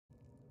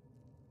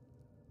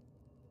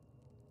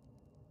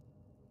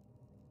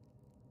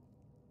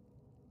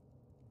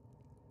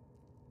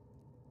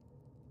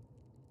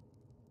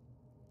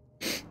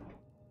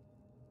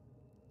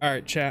All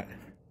right, chat.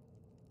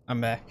 I'm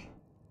back.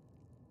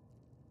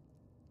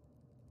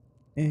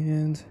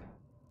 And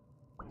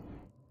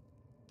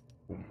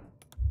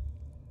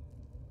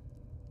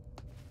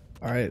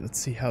all right, let's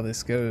see how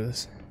this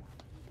goes.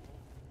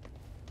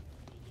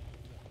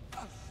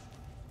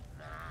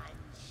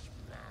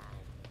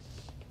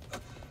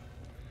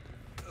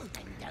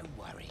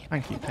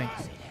 Thank you, thank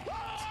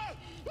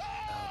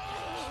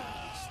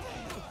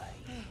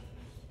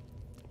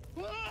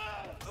you.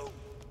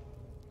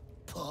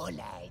 Poor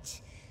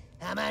lads.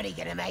 I'm only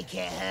gonna make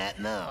it hurt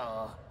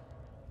more.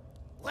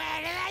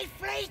 Where do they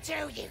flee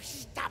to, you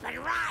stubborn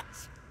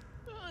rats?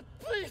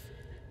 Please,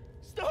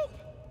 stop!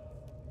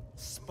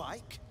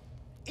 Spike,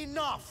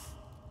 enough!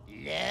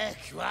 Look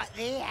what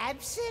the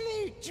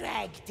Absolute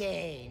dragged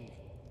in.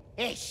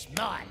 It's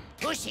mine,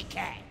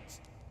 Pussycat,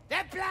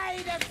 the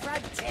Blade of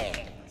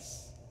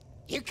Frontiers.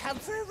 You come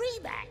for a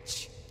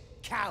rematch?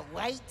 Can't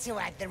wait to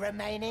add the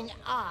remaining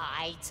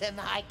eye to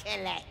my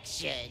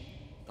collection.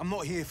 I'm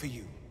not here for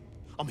you.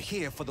 I'm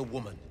here for the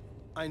woman.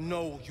 I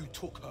know you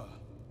took her.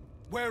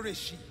 Where is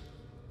she?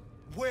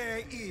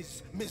 Where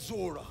is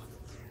Mizora?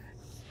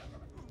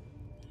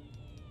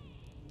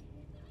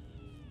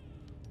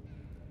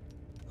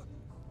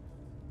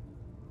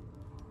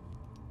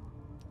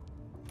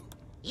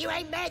 You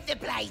ain't met the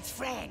Blade's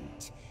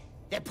friend.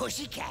 The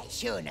Pussycat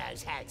sure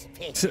knows how to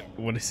pick him.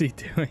 What is he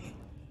doing?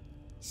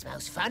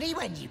 Smells funny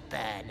when you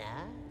burn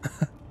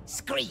her.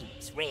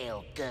 Screams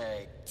real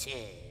good, too.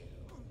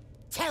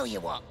 Tell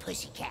you what,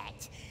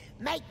 Pussycat.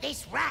 Make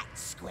this rat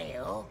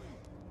squeal,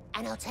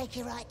 and I'll take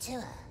you right to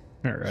her.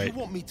 All right. You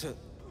want me to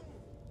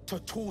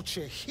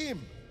torture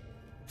him?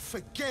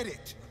 Forget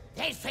it.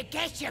 Then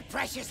forget your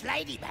precious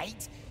lady,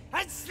 mate,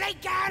 and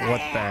slink out of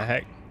What here! the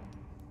heck?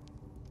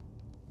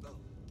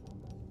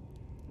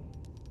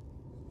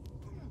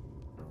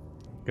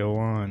 Go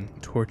on,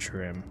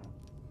 torture him.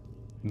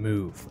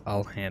 Move,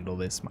 I'll handle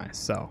this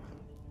myself.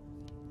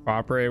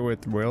 Cooperate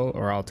with Will,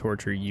 or I'll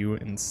torture you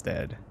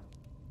instead.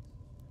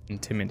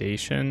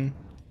 Intimidation.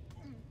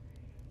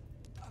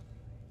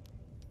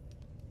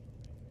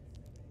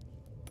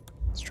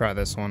 Let's try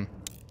this one.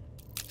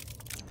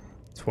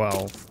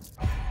 12.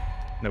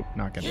 Nope,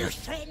 not gonna. You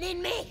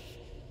threatening me?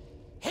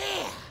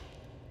 Here!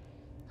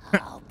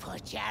 I'll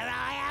put your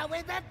eye out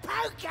with the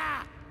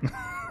poker!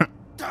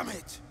 Damn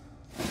it!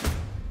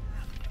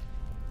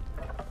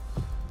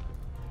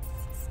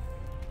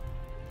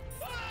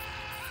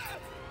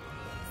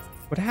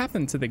 What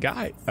happened to the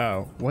guy?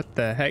 Oh, what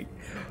the heck?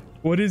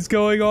 What is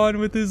going on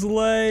with his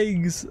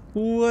legs?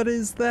 What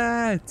is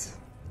that?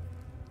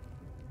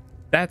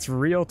 That's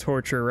real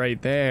torture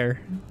right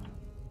there.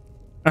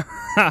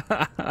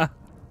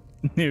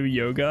 New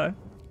yoga.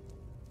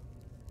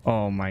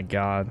 Oh my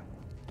god.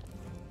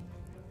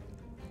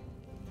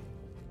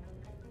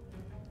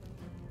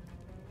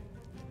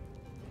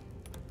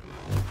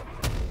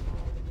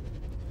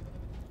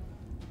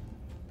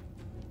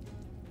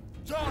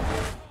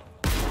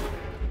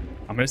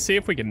 I'm gonna see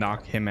if we can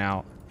knock him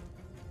out.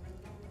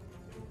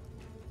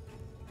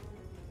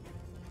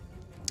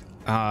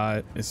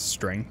 Is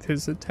strength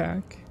his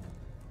attack?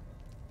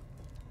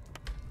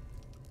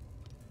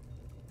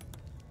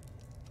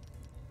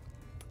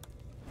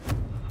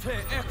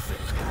 Exit.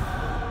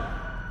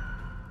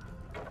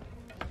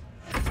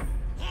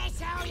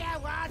 Here's all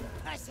you want,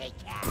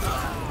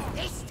 Pussycat.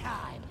 This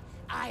time,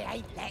 I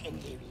ain't letting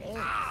you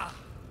live.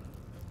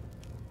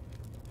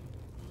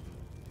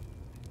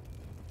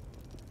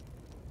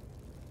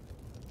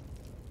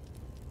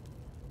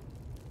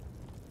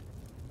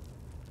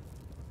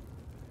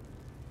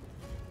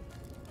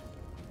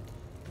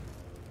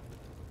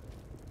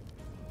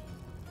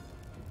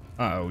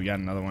 Uh-oh, we got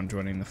another one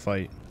joining the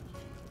fight.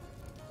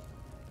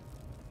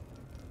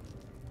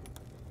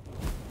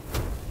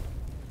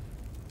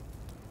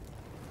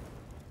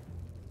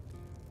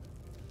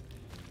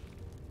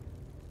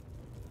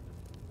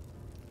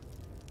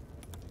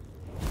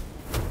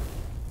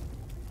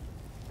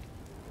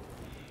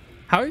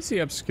 How is he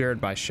obscured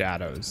by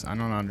shadows? I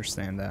don't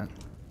understand that.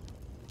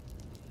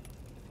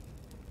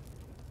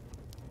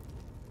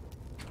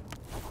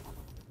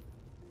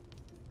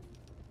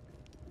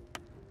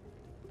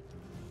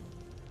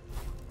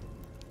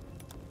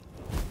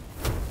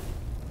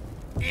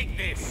 Eat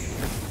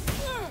this.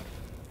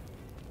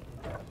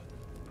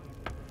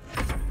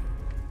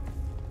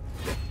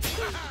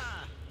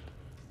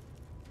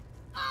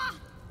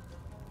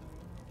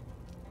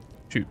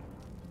 Shoot.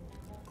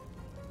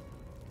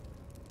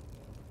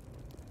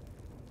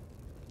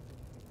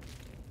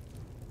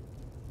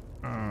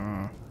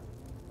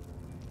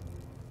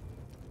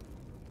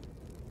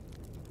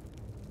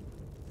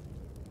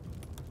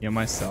 Heal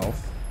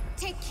myself.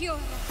 Take your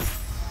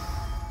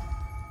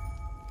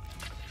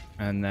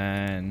And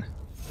then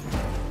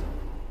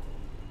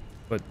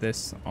put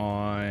this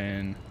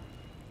on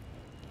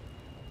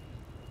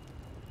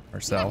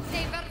herself.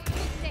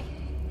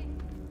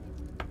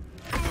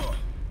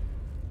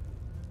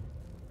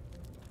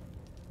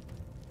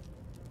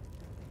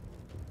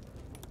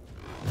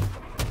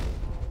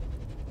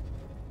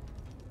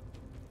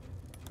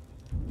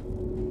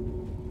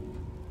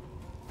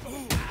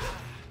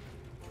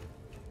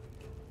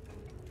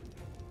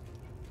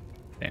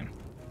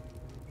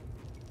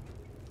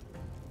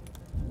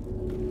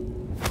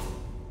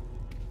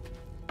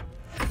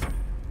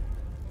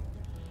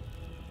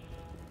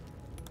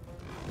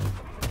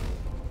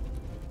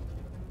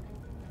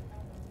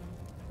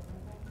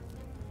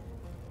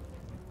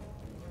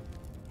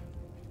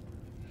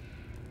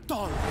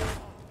 That's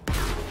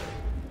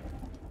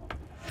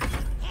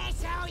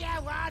all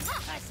you want,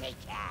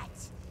 pussycat.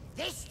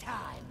 This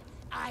time,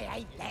 I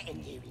ain't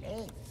letting you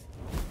live.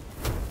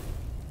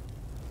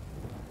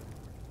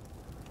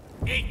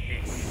 Eat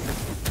this.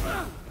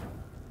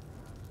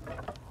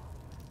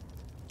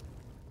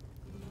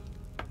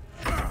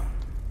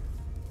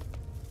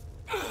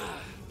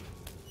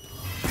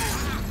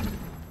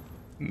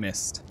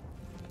 Missed.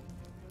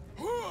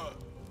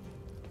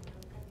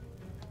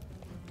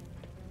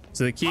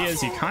 So the key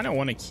is you kind of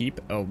want to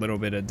keep a little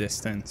bit of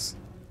distance.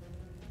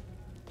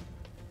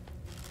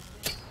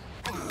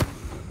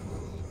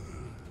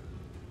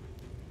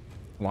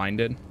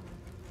 Blinded.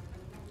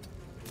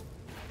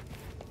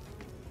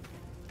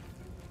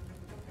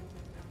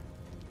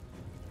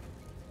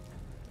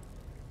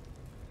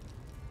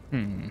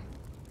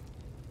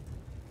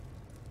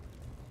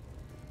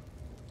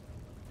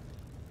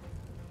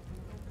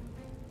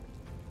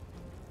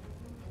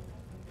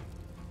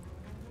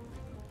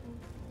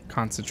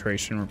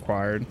 Concentration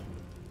required.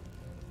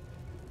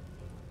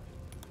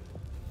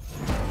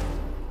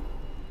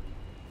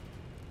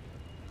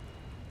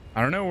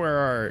 I don't know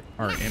where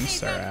our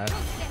imps are at.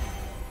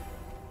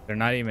 They're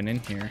not even in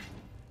here.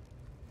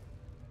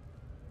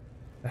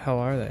 The hell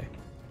are they?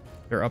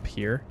 They're up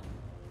here?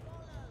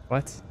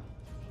 What?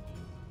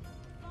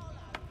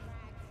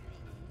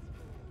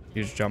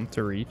 You just jump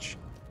to reach?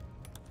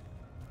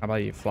 How about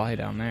you fly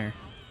down there?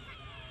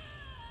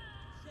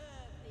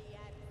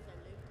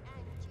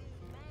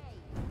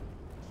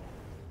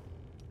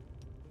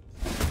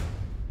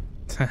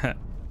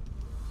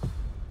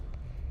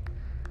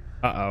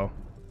 Uh-oh.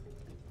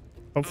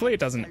 Hopefully it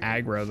doesn't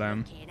aggro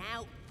them.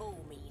 Out for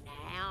me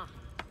now.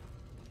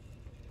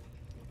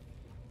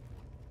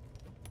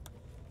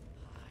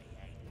 I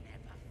ain't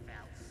never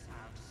felt so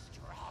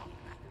strong.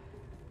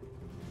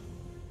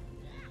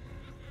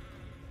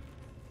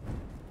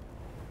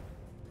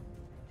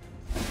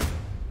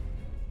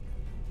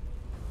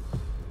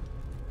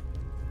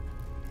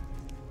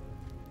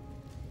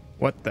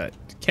 What the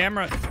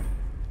camera?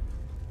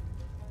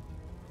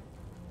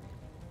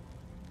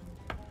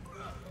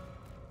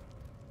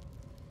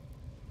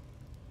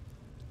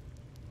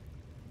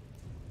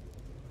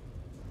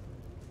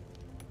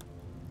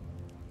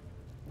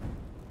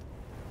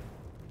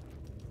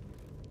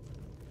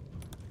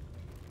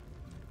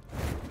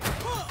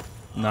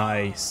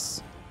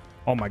 Nice.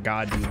 Oh my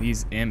god, dude,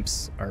 these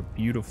imps are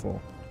beautiful.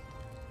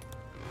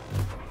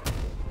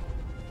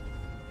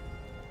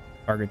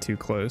 Target too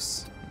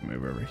close.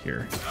 Move over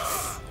here.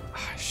 Ah,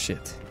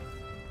 shit.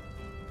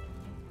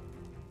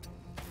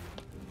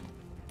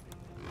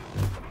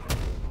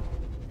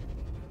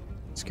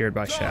 Scared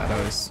by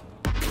shadows.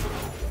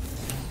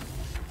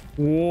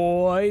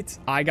 What?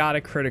 I got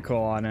a critical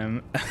on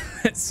him.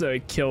 So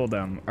it killed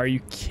him. Are you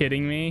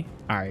kidding me?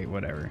 All right,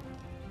 whatever.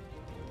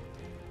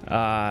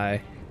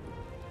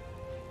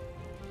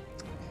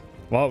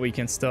 Well, we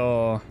can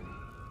still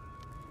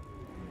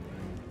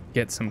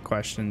get some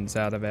questions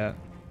out of it.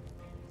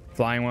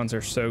 Flying ones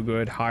are so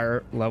good.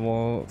 Higher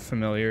level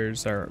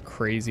familiars are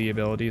crazy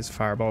abilities.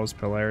 Fireballs,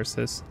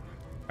 Polaris,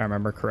 I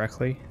remember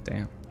correctly.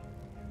 Damn.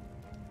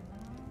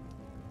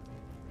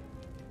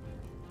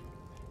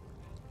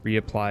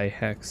 Reapply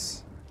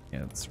Hex.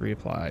 Yeah, let's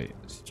reapply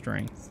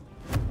Strength.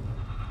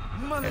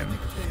 Damn.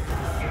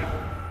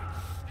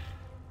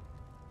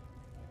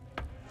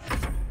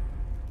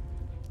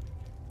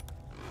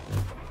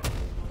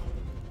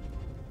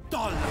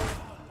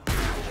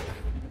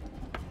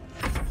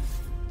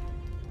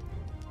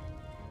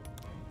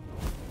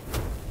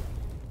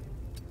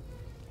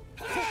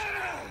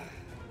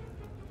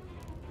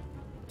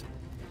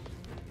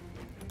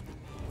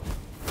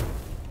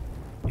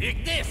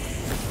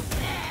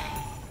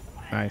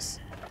 Nice.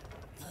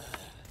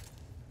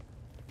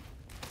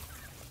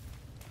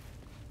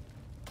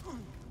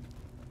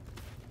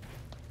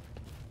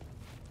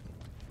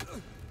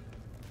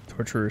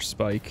 Torturer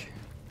Spike.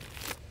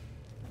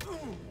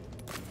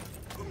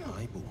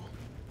 Eyeball.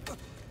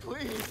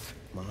 Please.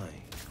 My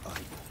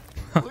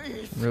eyeball.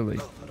 Please. Really? I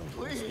don't know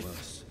what's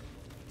worse.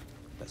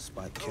 That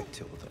spike kept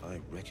till that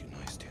I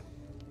recognized him.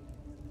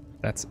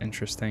 That's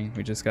interesting.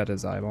 We just got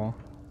his eyeball.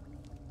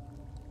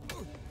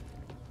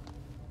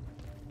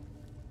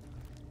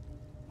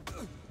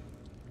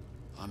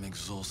 I'm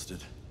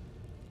exhausted.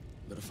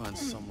 Better find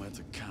somewhere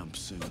to camp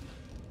soon.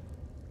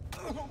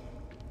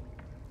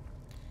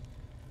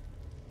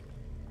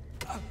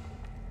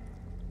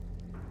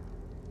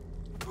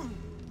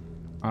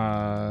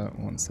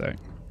 One sec.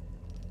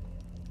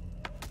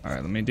 All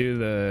right, let me do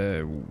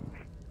the...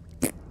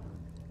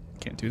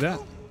 Can't do that.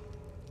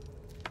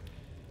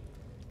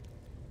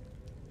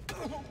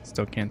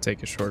 Still can't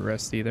take a short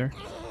rest either.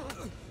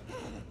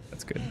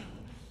 That's good.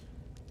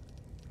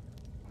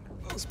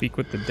 Speak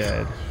with the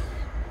dead.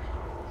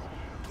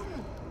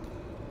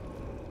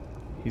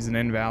 He's an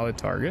invalid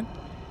target.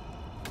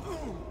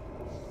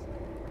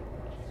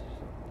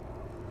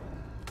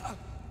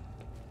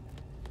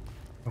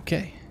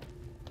 Okay.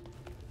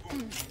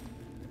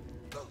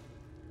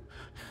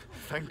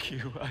 Thank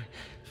you.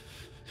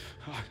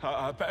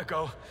 I better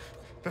go.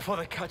 before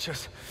they catch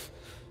us.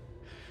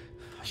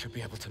 I should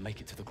be able to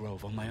make it to the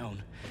grove on my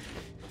own.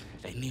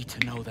 They need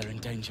to know they're in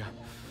danger.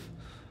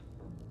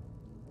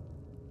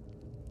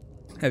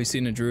 Have you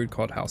seen a druid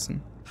called Halsin?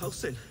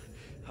 Halsin?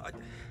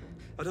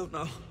 I don't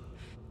know.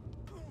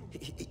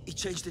 He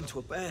changed into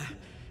a bear,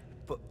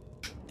 but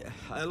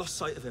I lost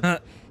sight of him. I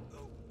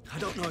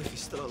don't know if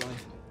he's still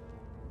alive.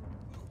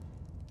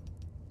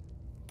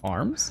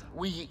 Arms?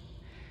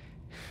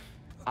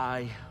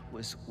 I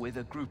was with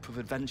a group of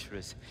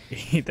adventurers.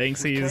 He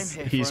thinks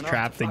he's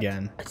trapped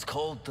again. It's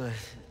called the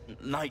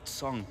Night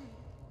Song.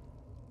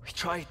 We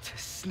tried to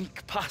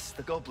sneak past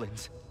the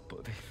goblins,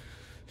 but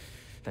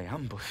they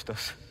ambushed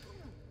us.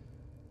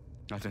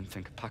 I didn't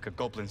think a pack of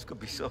goblins could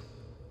be so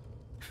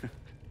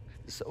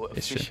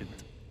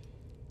efficient.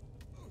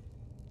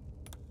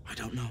 I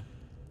don't know.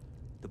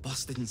 The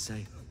boss didn't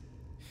say.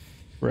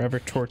 Forever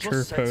torture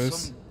Plus said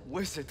pose. some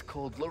wizard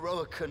called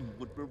Laroakan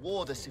would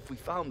reward us if we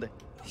found it.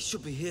 He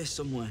should be here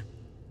somewhere.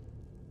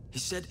 He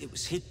said it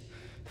was hid.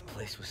 The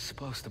place was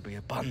supposed to be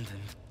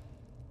abandoned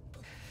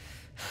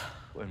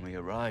when we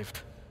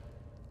arrived.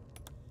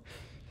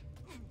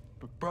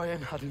 But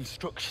Brian had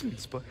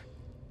instructions, but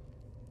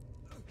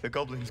the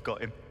goblins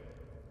got him.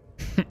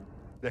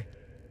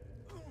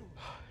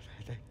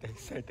 They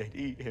said they'd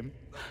eat him.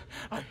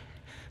 I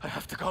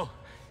have to go.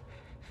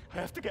 I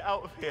have to get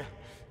out of here.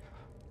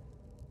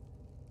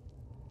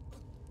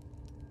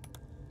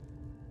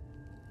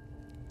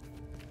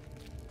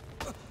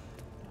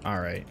 All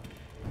right.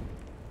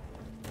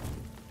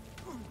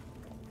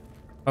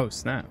 Oh,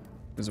 snap.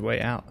 There's a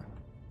way out.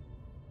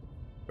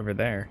 Over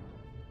there.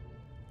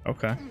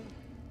 Okay.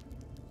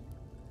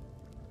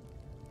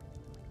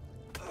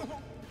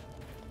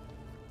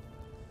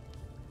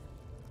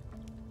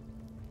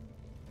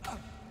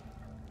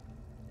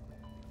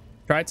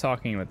 Try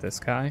talking with this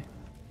guy.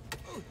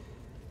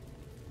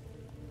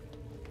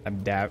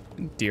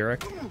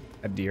 Abdirk.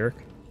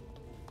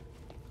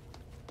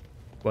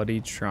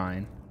 Bloodied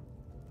Shrine.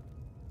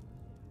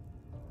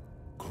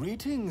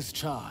 Greetings,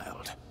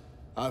 child.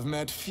 I've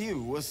met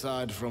few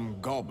aside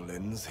from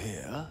goblins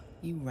here.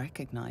 You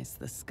recognize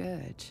the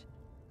scourge.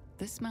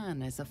 This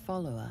man is a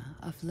follower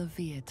of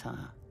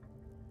Leviatha,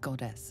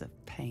 goddess of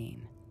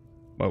pain.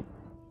 Whoa.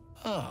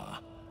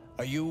 Ah,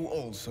 are you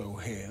also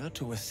here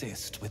to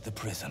assist with the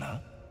prisoner?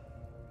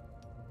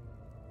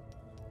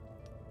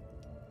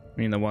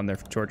 You mean the one they're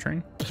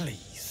torturing?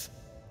 Please.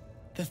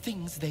 The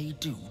things they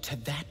do to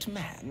that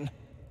man,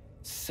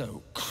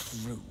 so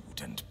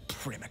crude and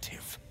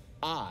primitive.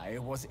 I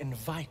was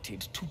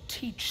invited to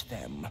teach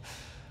them.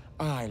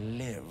 I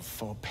live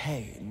for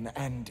pain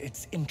and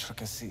its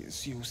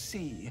intricacies, you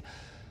see.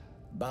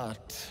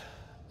 But,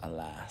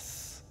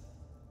 alas,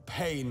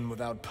 pain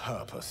without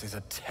purpose is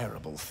a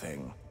terrible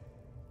thing.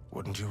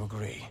 Wouldn't you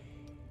agree?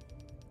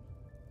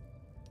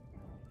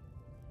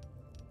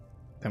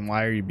 Then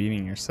why are you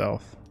beating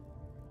yourself?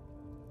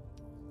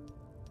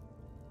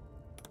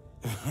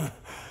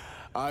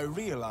 I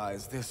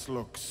realize this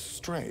looks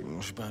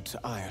strange, but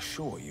I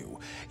assure you,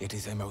 it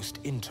is a most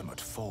intimate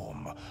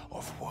form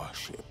of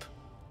worship.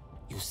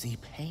 You see,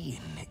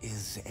 pain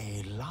is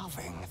a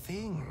loving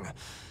thing,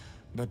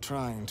 but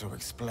trying to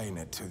explain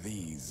it to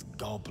these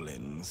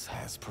goblins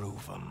has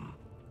proven.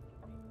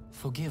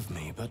 Forgive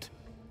me, but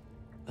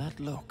that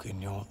look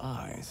in your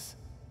eyes,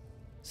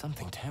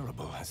 something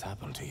terrible has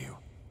happened to you.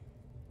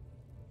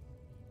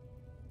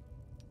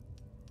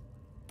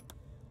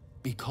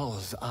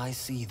 Because I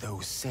see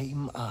those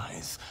same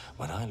eyes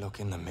when I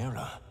look in the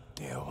mirror,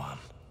 dear one.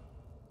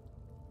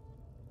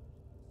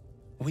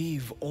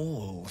 We've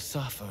all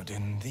suffered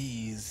in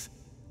these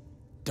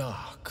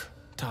dark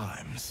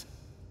times.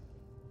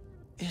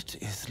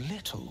 It is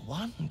little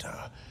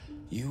wonder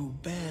you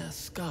bear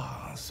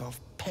scars of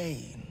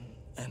pain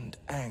and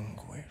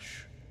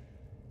anguish.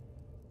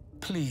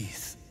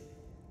 Please,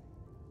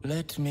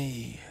 let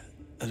me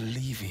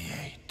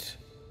alleviate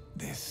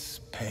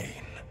this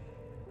pain.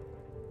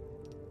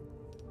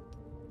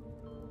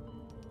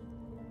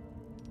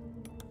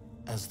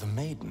 As the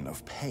Maiden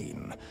of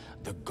Pain,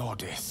 the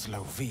goddess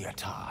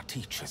Leviatha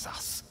teaches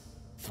us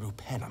through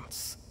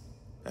penance,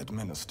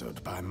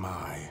 administered by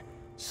my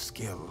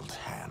skilled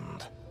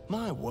hand.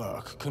 My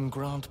work can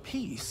grant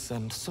peace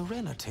and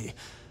serenity,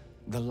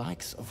 the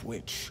likes of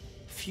which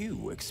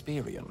few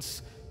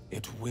experience.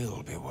 It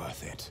will be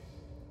worth it.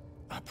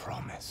 I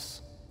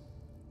promise.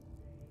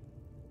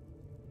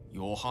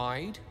 Your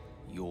hide,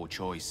 your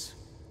choice.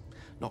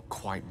 Not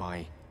quite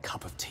my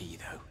cup of tea,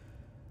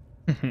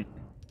 though.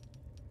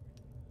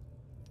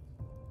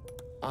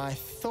 I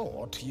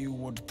thought you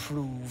would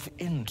prove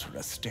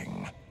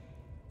interesting.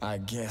 I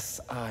guess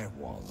I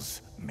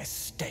was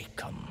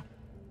mistaken.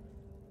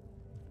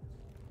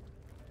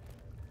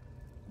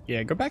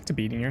 Yeah, go back to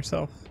beating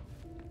yourself.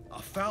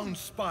 I found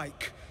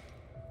Spike.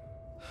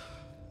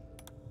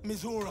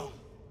 Mizora,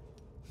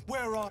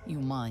 where are...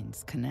 Your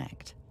minds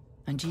connect,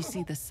 and you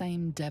see the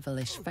same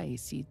devilish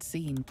face you'd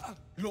seen.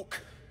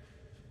 Look,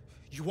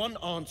 you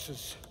want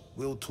answers.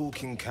 We'll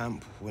talk in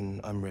camp when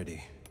I'm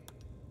ready.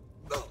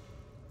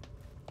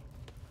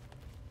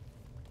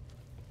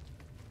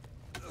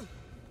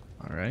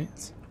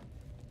 right.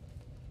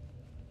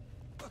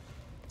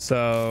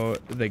 So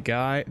the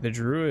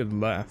druid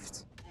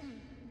left.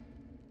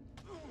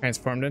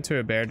 Transformed into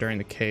a bear during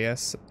the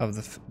chaos of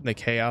the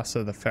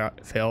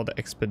failed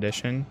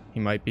expedition. He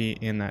might be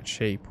in that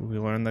shape. We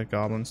learned that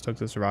goblins took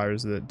the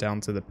survivors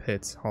down to the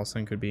pits.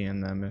 Halsin could be in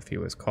them if he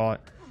was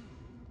caught.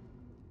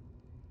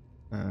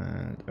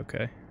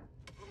 Okay.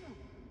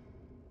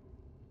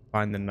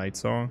 Find the night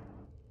song.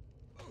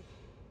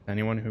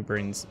 Anyone who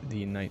brings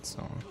the night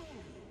song.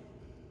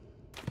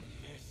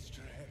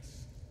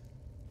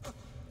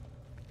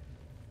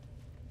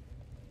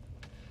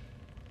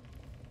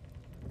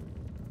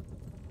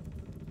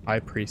 High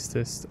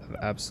Priestess of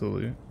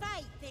Absolute.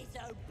 Faith is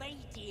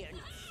obedience.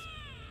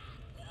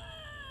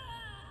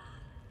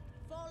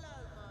 Follow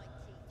my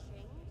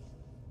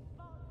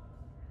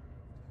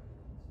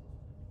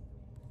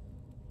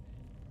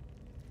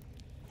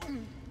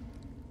teachings.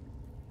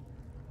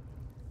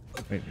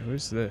 Wait,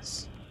 who's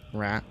this?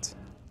 Rat.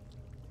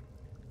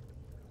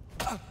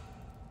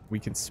 We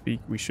can speak.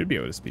 We should be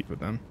able to speak with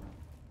them.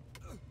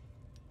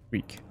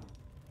 Weak.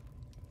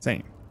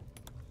 Same.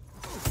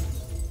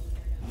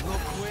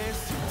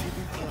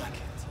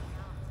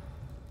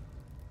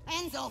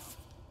 Hands off.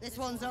 This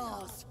one's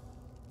ours.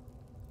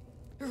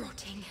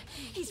 Rotting.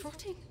 He's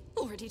rotting.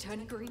 Already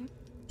turning green.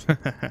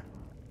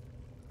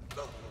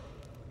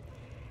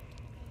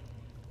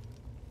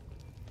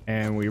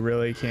 And we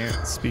really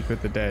can't speak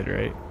with the dead,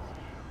 right?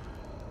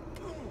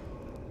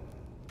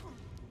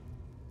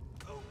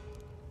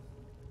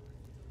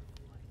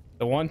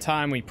 The one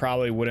time we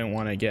probably wouldn't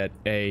want to get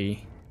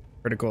a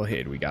critical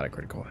hit, we got a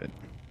critical hit.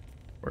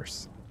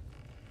 Worse.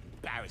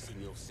 Embarrassing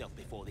yourself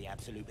before the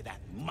Absolute with that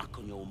muck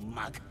on your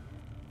mug.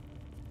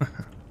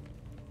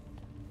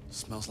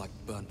 Smells like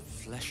burnt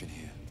flesh in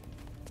here.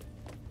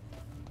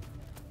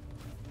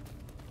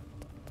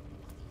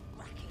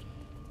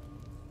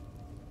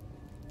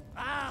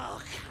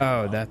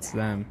 Oh, that's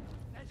them.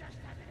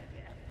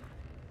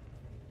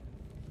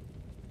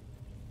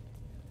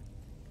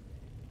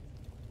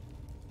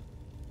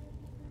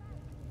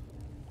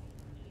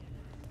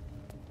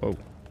 Whoa.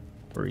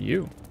 Who are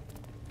you?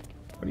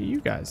 What are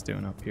you guys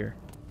doing up here?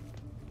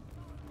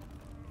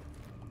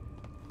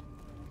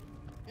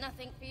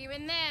 Nothing for you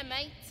in there,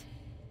 mate.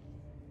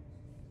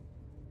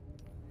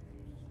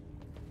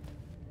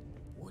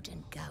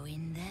 Wouldn't go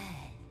in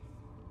there.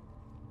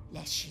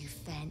 Lest you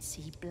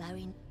fancy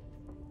blowing.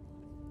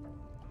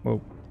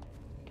 Whoa.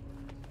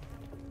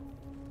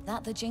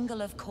 That the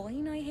jingle of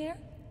coin, I hear?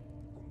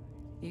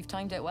 You've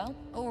timed it well.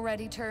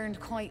 Already turned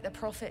quite the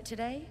profit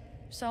today,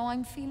 so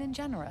I'm feeling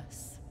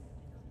generous.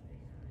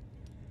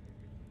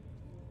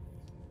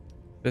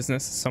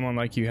 Business is someone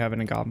like you having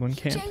a goblin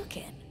camp?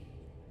 Joking.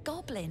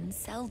 Goblins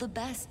sell the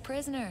best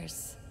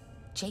prisoners.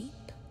 Cheap,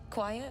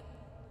 quiet,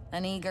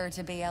 and eager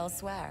to be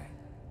elsewhere.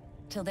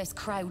 Till this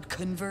crowd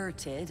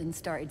converted and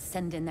started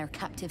sending their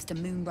captives to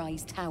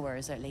Moonrise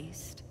Towers, at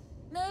least.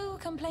 No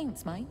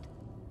complaints, mind.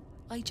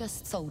 I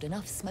just sold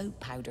enough smoke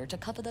powder to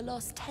cover the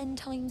loss 10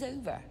 times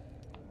over.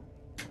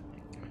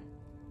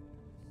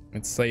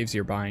 It's slaves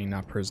you're buying,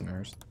 not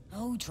prisoners.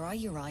 Oh, dry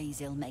your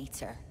eyes,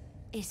 ill-mater.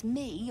 It's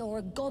me or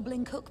a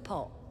goblin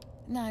cookpot.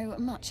 Now,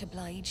 much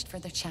obliged for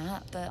the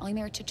chat, but I'm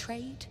here to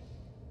trade.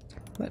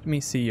 Let me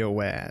see your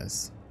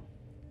wares.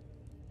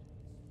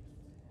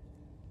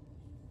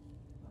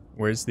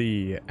 Where's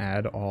the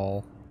add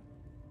all?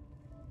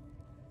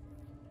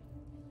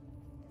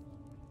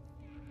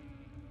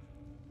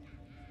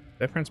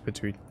 Difference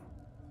between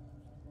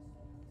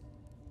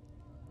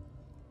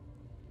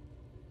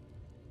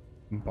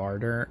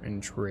barter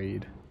and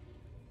trade.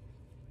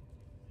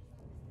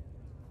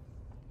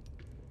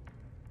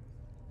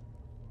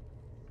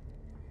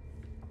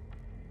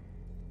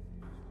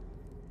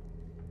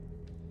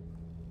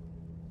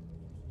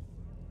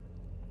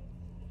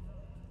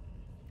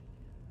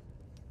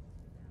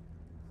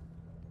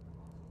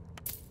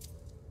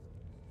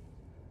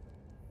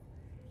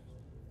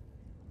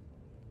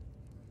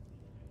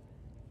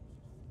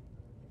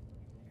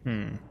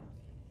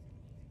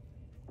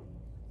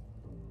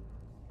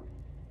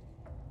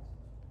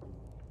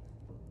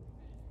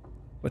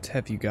 What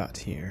have you got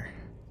here?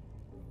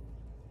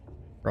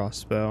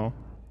 Crossbow.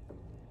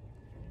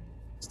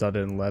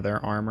 Studded leather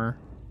armor.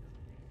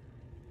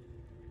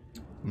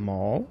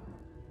 Maul.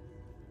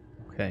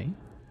 Okay.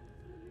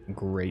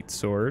 Great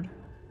sword.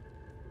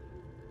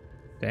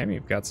 Damn,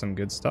 you've got some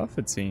good stuff,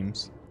 it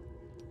seems.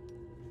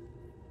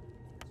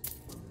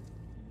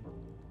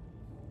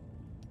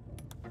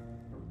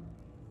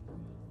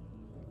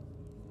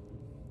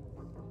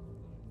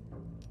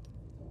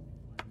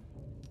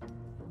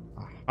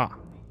 Aha.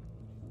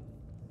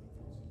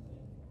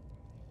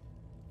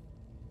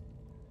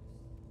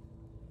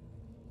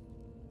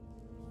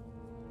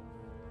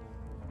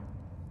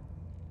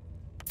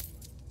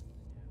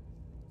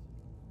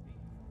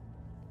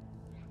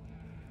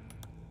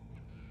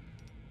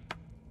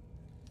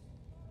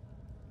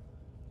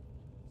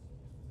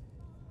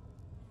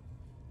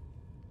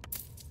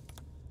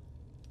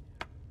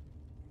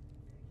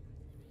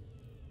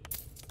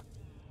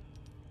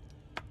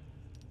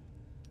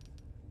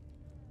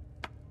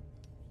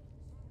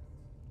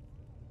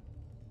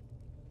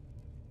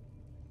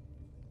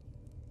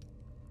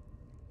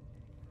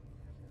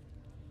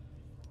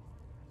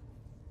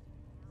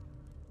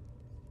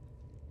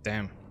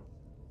 Damn.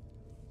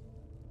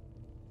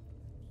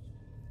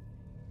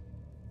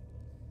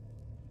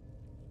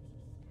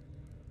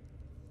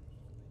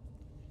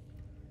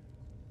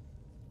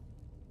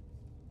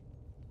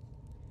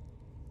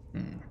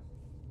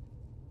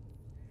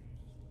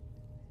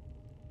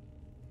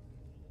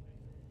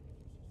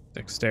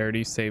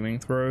 Dexterity saving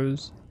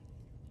throws.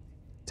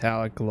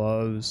 Metallic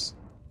gloves.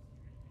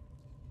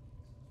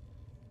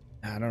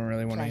 I don't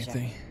really want Pleasure.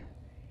 anything.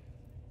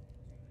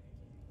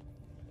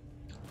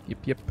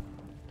 Yep.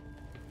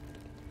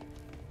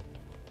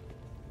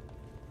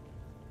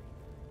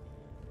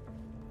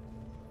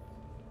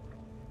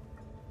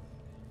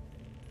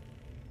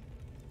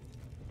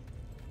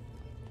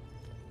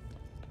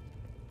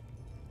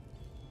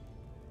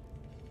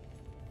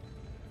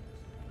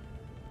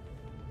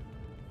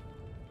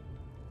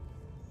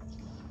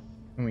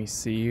 Let me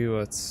see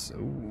what's.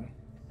 Ooh.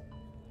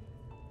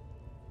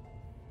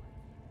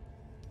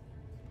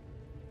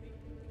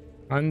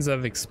 Tons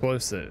of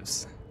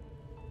explosives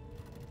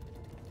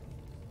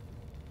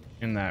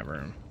in that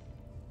room.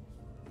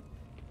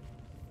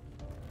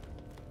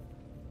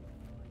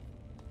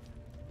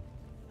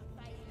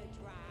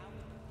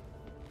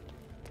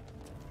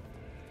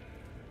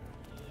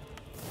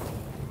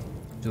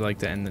 Would you like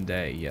to end the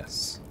day?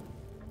 Yes.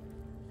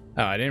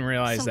 Oh, I didn't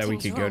realize that we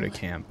could go to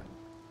camp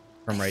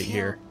from right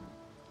here.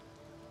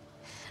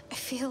 I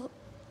feel...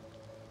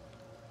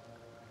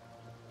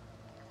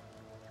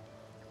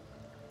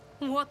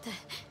 What the...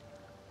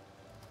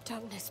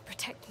 Darkness,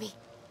 protect me.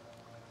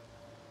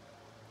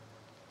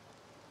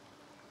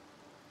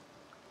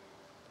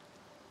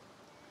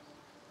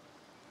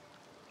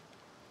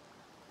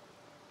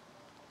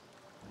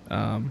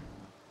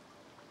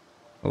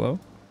 Hello?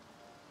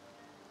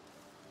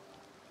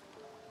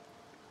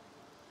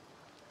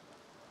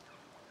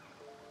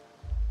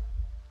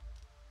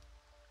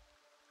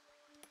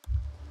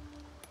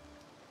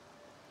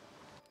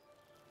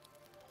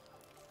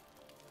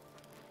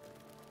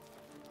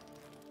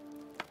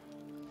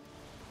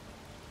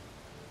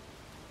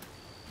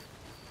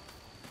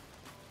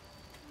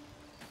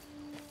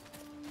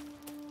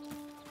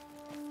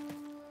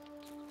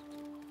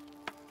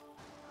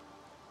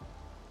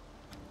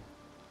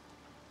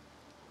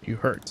 You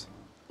hurt.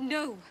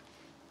 No,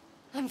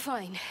 I'm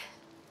fine.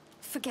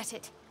 Forget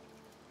it.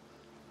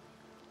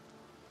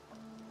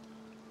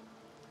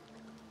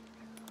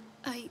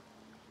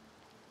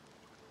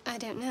 I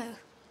don't know.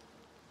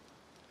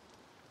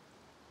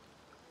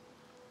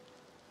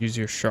 Use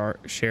your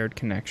shared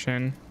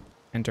connection.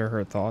 Enter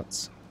her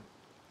thoughts.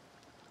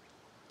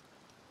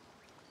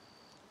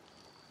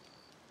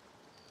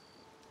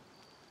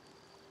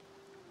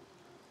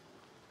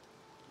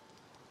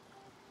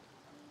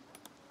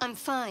 I'm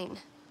fine.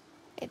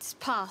 It's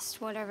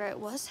past whatever it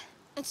was.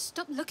 And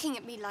stop looking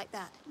at me like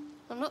that.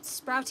 I'm not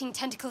sprouting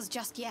tentacles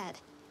just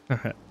yet.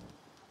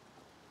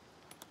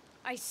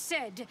 I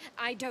said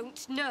I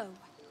don't know.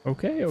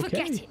 Okay.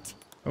 Forget it.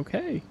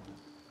 Okay.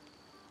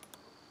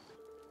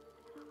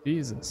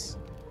 Jesus.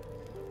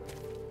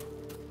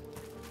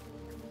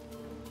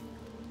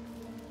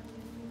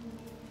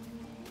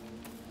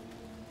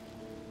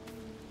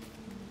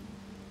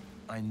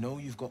 I know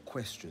you've got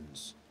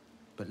questions,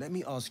 but let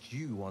me ask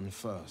you one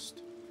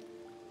first.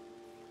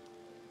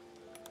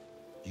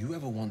 You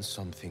ever want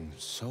something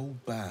so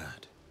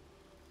bad,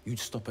 you'd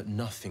stop at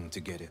nothing to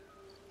get it?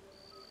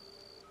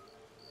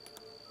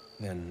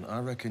 Then I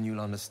reckon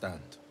you'll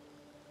understand.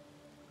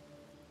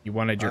 You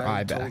wanted your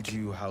eye back. I told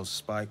you how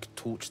Spike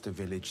torched the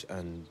village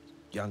and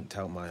yanked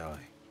out my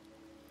eye.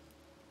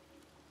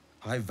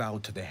 I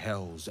vowed to the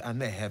hells and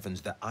the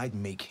heavens that I'd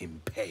make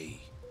him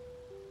pay.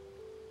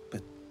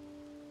 But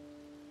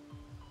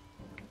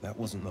that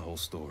wasn't the whole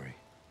story.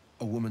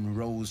 A woman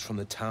rose from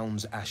the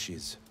town's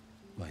ashes.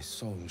 My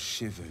soul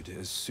shivered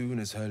as soon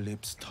as her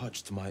lips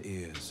touched my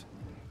ears.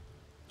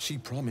 She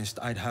promised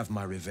I'd have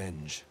my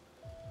revenge.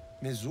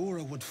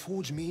 Mizora would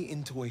forge me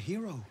into a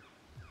hero.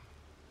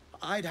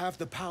 I'd have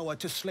the power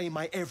to slay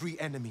my every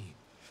enemy,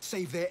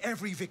 save their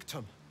every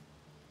victim.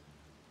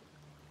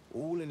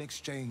 All in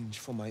exchange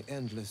for my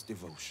endless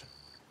devotion.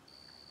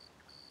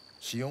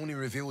 She only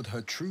revealed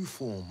her true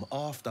form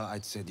after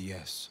I'd said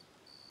yes.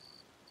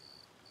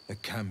 A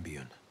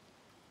Cambion.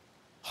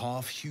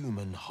 Half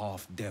human,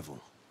 half devil.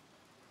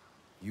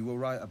 You were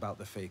right about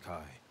the fake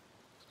eye.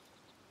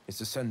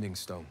 It's a sending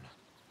stone.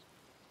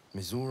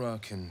 Mizora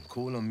can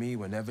call on me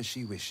whenever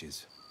she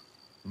wishes.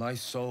 My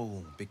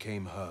soul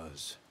became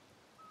hers.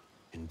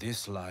 In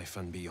this life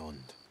and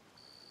beyond.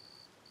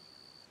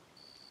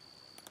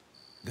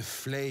 The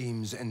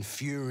flames and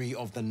fury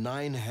of the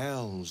 9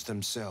 hells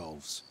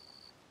themselves.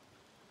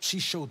 She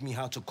showed me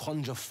how to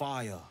conjure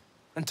fire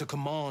and to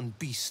command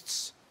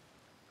beasts.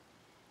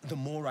 The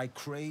more I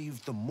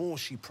craved, the more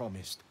she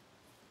promised.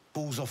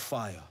 Balls of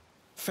fire,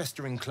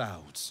 festering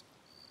clouds.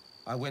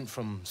 I went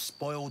from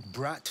spoiled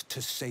brat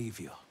to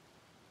savior.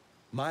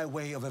 My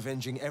way of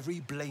avenging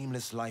every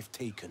blameless life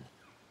taken.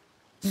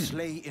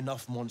 Slay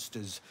enough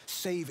monsters,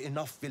 save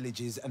enough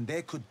villages, and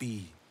there could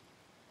be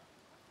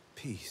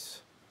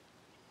peace.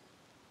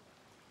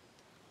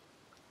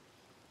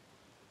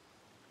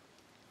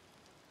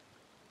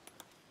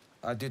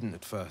 I didn't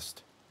at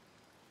first.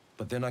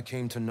 But then I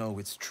came to know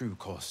its true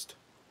cost.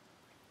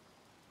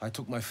 I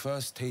took my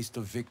first taste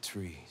of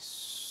victory,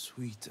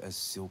 sweet as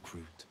silk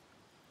root.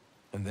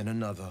 And then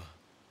another.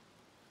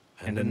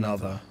 And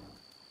another.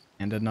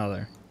 And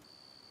another.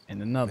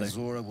 And another.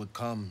 Mizora would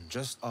come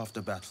just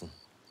after battle.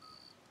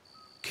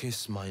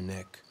 Kiss my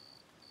neck.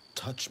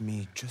 Touch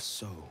me just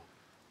so.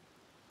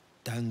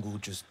 Dangle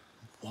just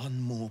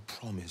one more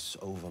promise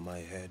over my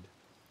head.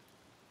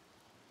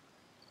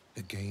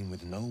 A game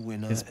with no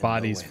winner. His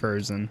body's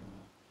frozen.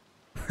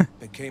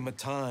 There came a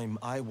time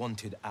I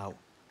wanted out.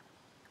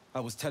 I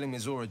was telling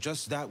Mizora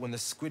just that when the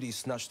squiddy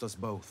snatched us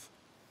both.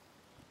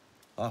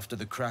 After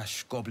the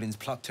crash, goblins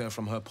plucked her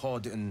from her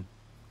pod and...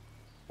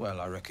 well,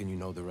 I reckon you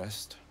know the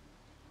rest.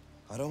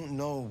 I don't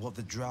know what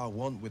the drow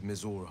want with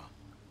Mizora,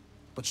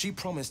 but she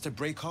promised to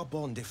break our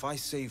bond if I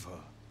save her.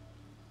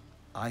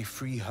 I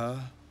free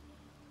her,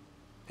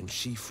 and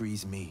she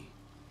frees me.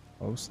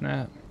 Oh,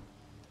 snap.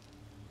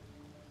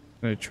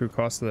 The true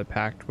cost of the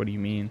pact, what do you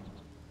mean?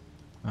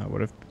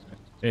 What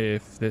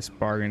if this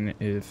bargain,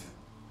 if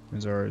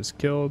Mizora is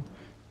killed,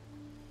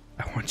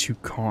 I want you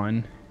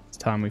gone. It's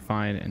time we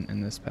find and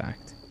end this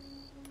pact.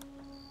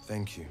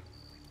 Thank you.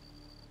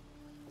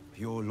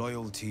 Your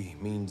loyalty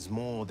means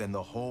more than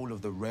the whole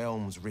of the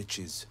realm's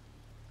riches.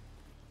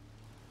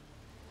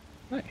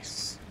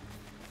 Nice.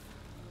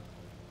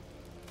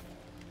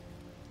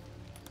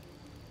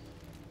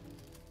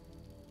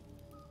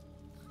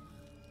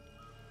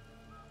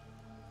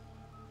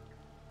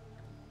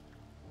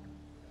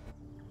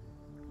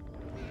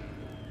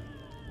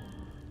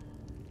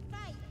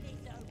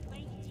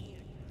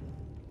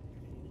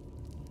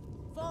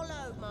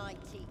 Follow my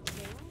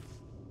teachings.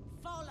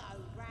 Follow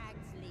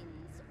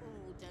Ragslin's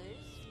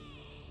orders.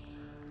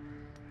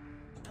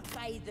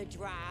 Obey the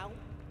drow.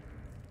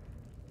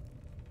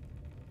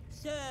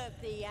 Serve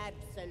the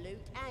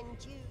Absolute, and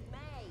you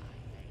may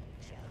be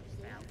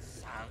chosen.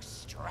 So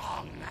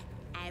strong.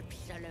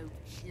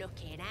 Absolute's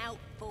looking out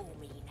for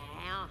me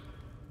now.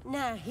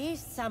 Now here's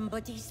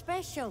somebody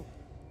special.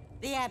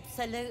 The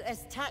Absolute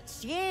has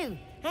touched you,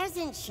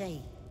 hasn't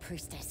she?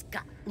 Priestess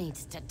Gut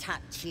needs to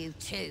touch you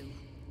too.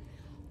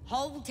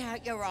 Hold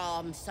out your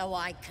arm so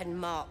I can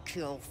mark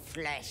your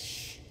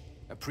flesh.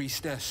 A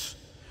priestess,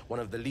 one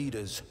of the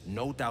leaders,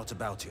 no doubt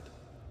about it.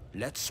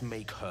 Let's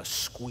make her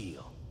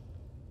squeal.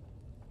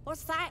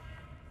 What's that?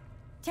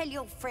 Tell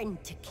your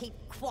friend to keep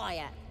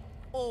quiet,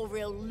 or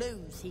he'll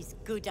lose his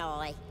good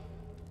eye.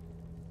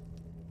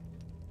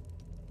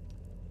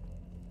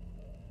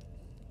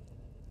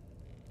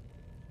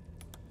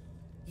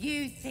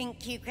 You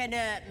think you can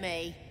hurt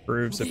me?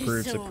 Approves,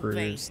 approves, This'll be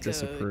approves, good.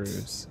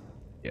 disapproves.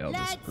 Yeah,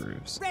 Lads,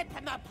 disapproves. rip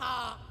him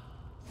apart!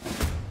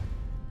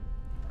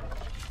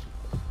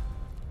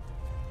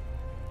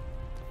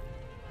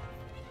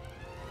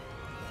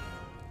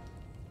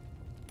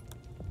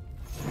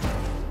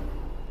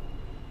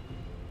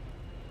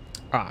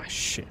 Ah,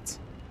 shit.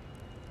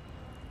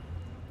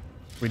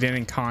 We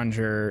didn't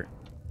conjure.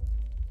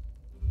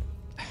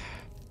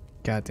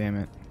 God damn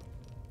it.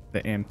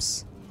 The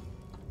imps.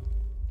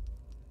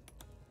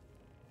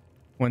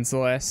 When's the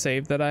last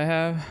save that I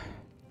have?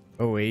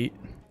 Oh, 08.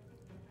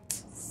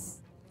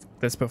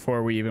 That's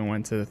before we even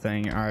went to the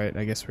thing. Alright,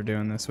 I guess we're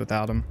doing this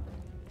without him.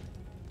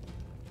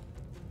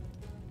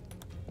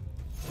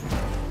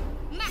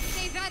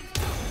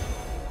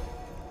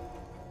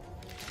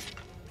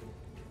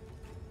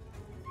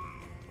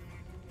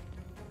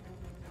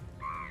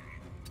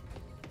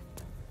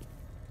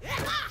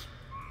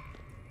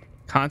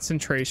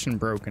 Concentration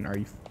broken. Are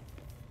you?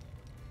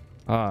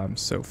 Oh, I'm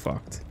so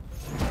fucked.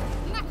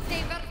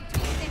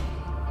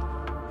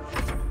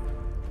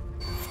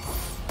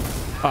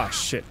 Oh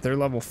shit, they're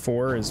level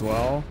 4 as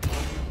well.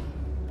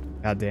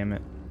 God damn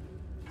it.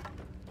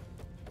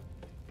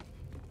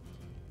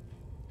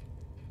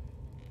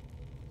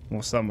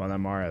 Well, some of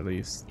them are at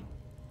least.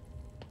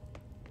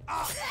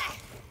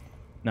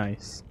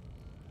 Nice.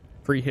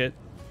 Free hit.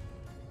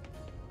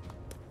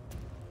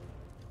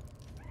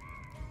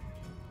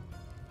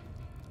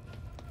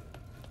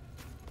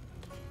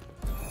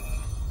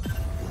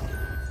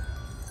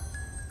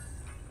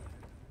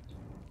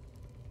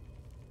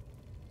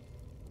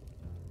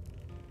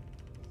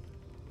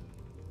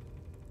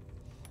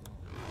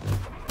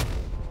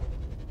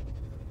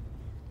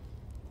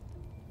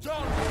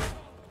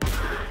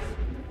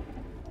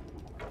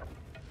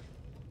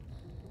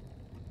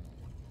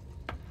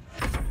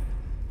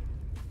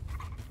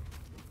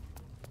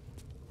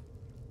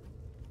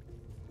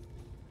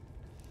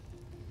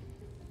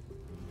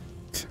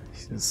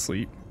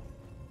 Sleep.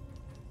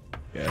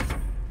 Yeah.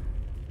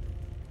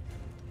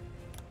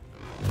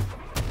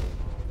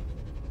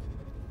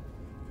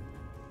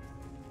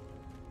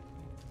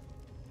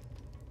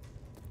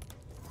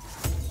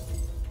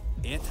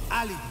 Et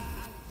alibi.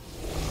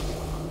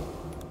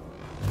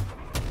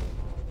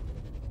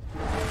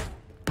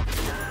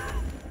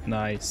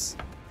 Nice.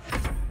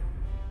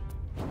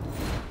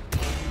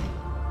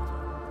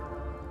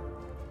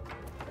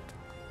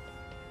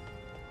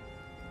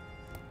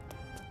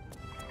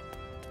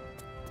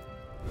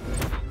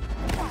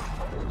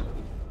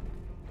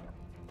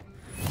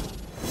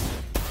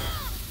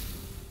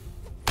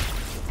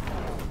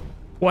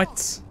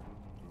 What?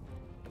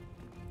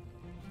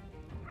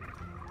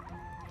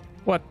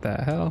 What the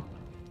hell?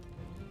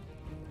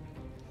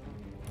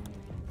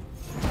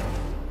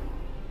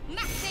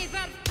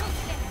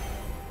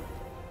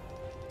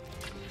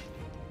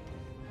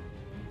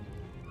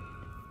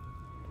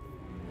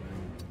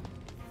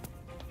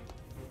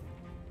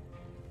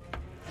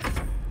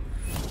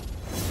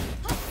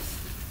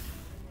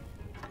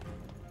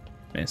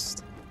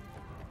 Missed.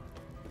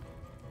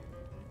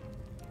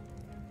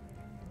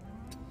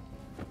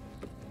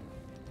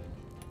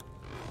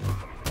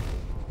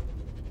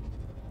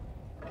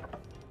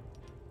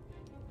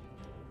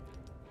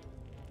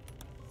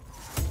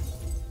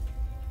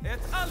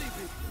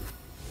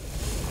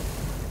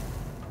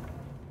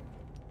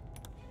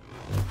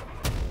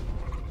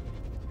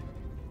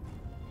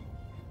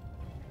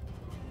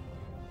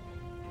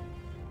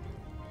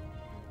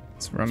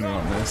 Let's run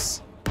on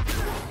this.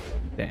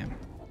 Damn.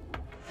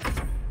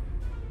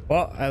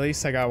 Well, at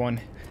least I got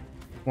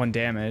one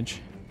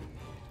damage.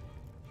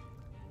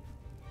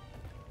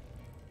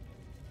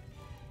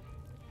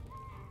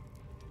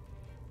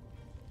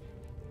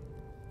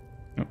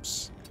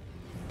 Oops.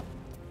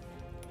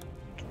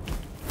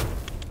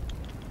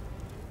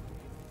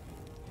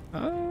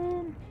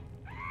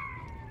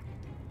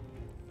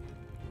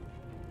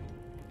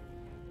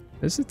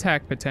 This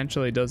attack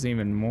potentially does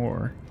even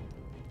more.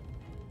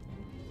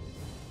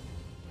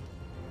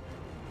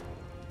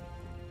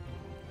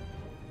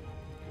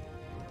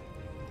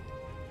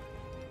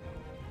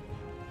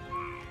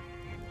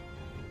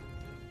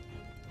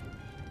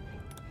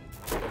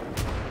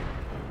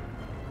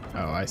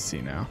 Oh, I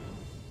see now.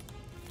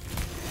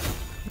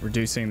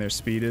 Reducing their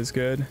speed is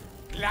good.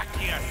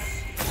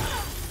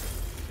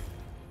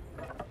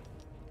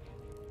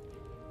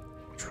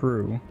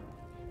 True.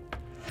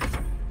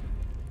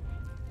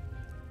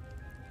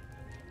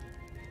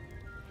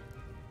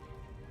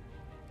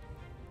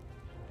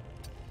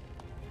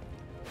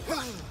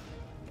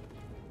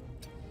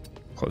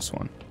 Close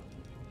one.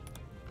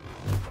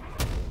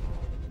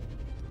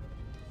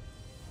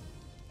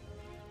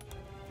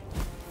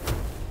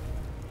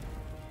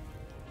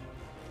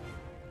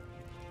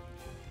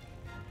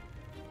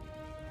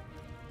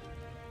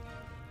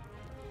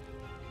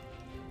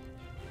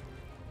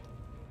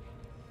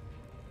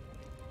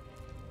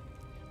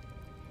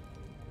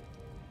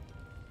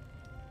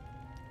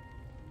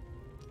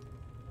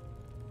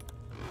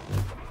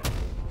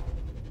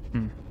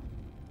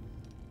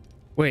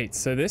 Wait,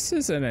 so this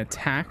is an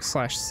attack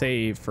slash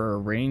save for a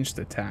ranged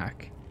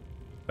attack,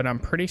 but I'm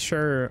pretty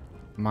sure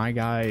my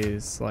guy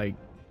is like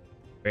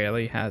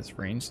barely has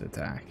ranged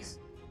attacks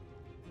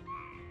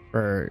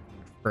for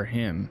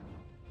him.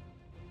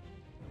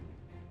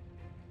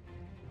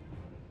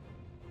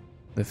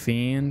 The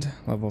Fiend,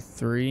 level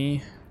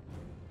 3.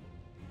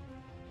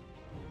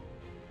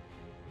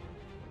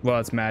 Well,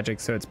 it's magic,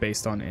 so it's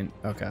based on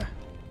okay.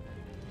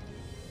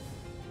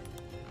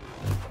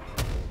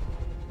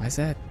 Why is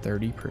that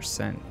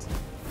 30%?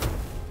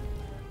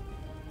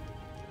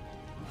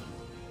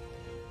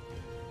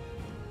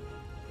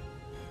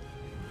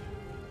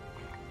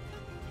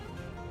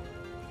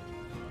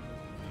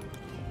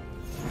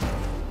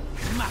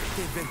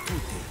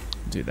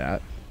 Do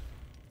that.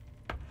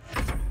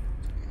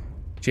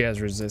 She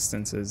has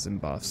resistances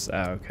and buffs.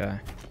 Oh, okay.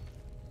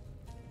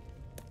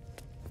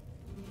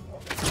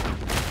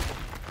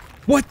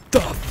 What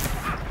the?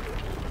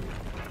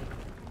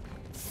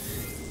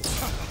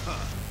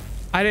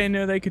 I didn't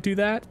know they could do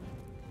that.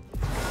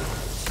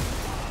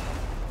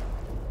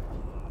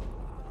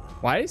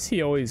 Why does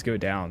he always go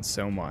down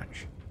so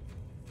much?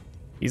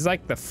 He's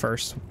like the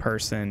first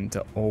person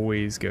to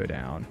always go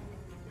down.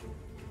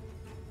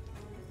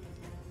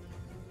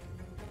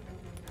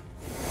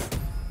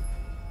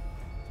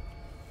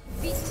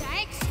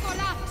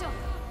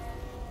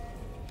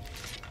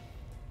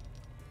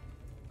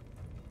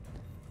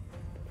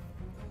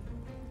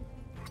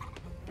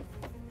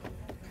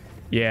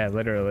 Yeah,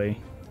 literally.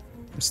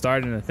 I'm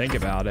starting to think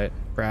about it.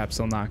 Perhaps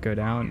he'll not go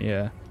down.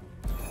 Yeah.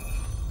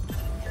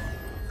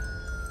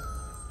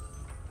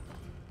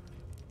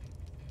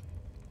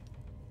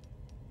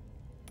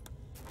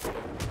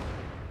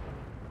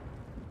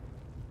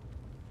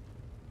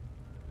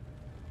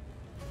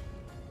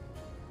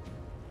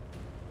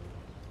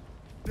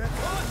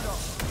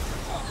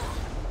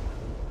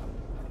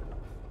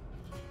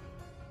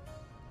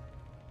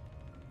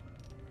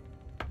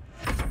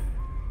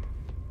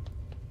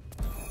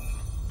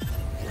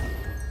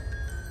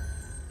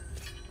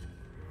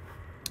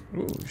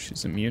 Ooh,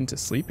 she's immune to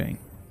sleeping.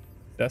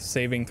 Death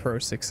saving throw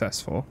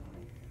successful.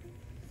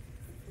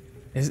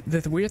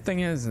 The weird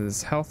thing is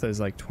his health is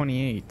like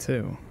 28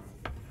 too.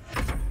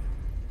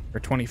 Or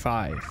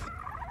 25.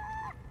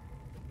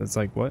 It's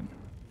like, what?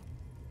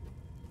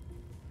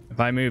 If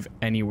I move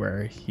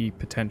anywhere, he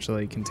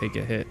potentially can take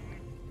a hit.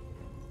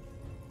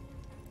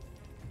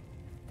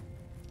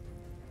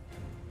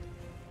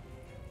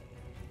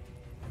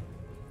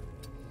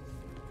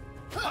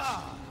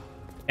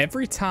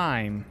 Every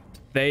time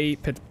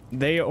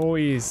they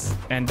always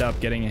end up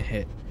getting a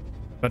hit,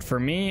 but for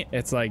me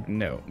it's like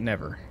no,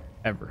 never,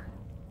 ever.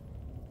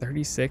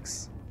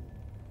 36.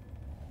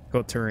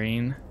 Go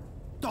terrain.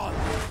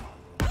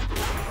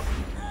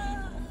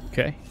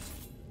 Okay.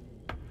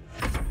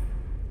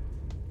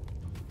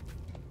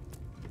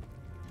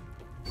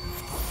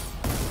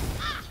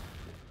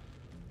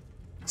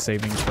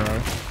 Saving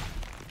throw.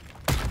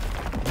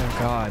 Oh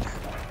god.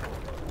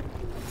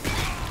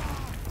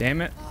 Damn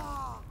it.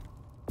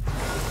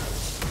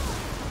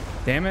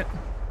 Damn it.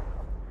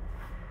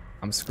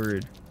 I'm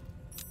screwed.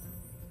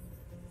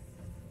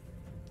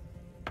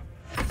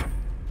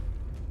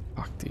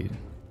 Fuck, dude.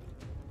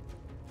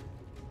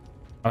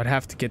 I would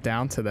have to get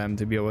down to them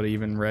to be able to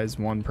even res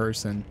one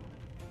person.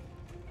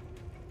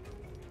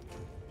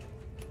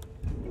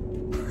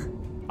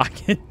 I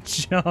can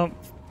jump.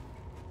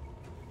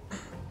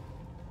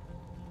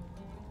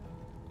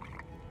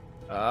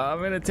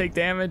 I'm gonna take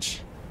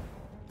damage.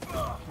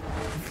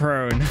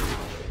 Prone.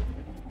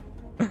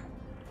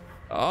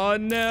 Oh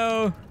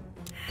no.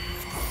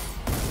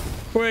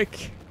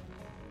 Quick.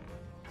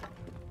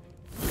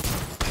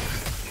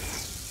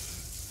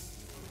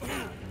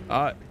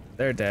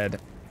 They're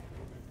dead.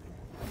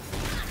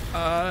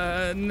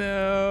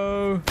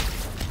 No.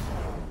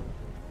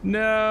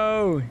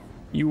 No.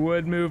 You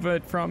would move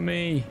it from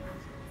me.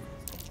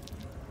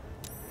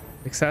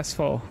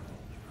 Successful.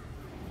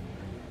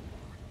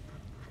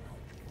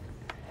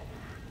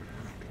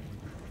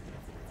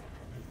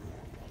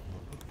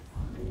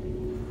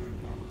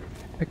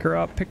 Pick her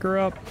up, pick her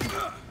up.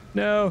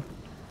 No.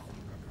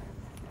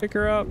 Pick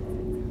her up.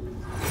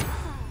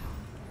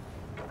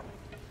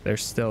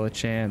 There's still a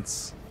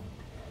chance.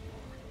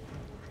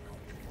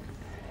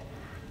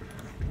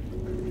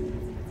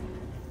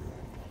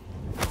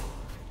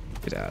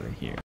 Get out of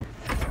here.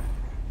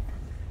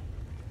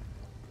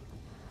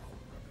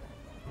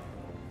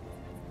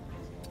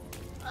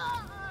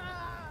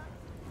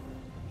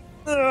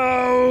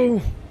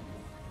 No.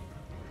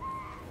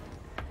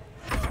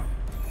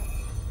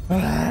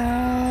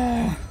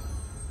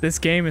 This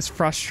game is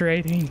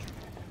frustrating.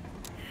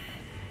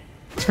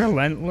 It's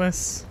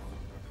relentless.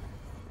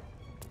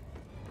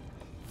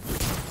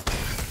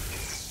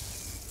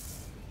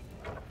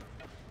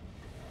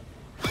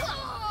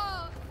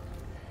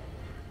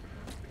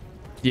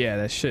 Yeah,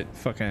 that shit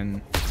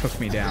fucking took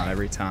me down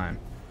every time.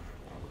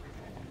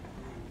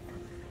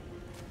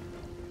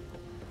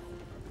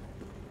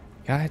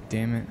 God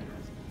damn it.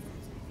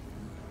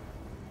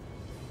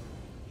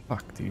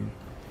 Fuck, dude.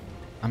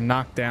 I'm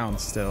knocked down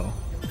still.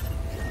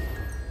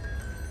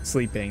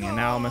 Sleeping, and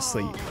now I'm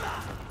asleep.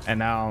 And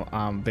now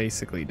I'm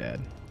basically dead.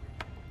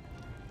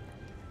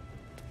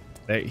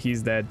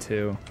 He's dead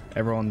too.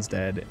 Everyone's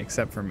dead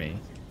except for me.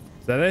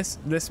 So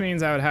this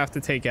means I would have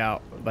to take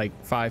out like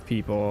 5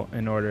 people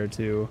in order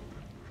to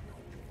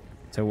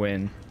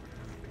win.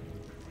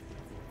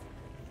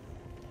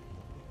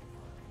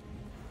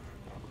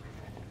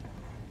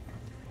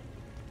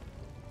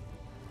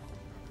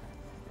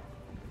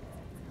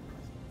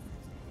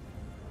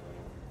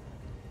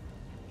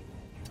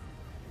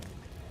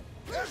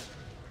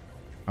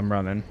 I'm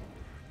running.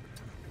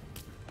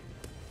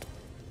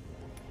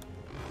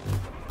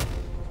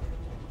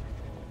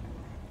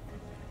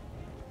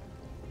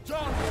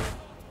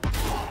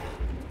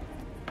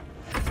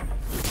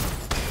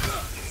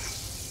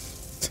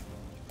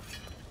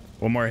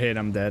 One more hit,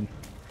 I'm dead.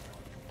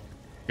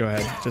 Go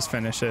ahead, just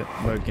finish it.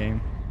 Load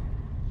game.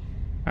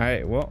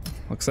 Alright, well,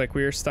 looks like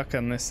we are stuck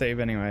on this save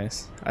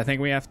anyways. I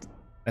think we have to,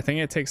 I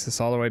think it takes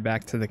us all the way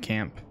back to the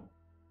camp.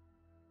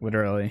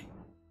 Literally.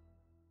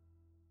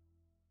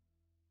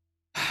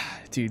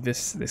 Dude,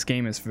 this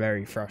game is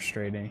very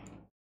frustrating.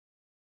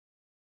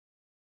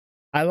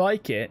 I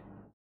like it,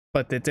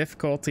 but the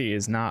difficulty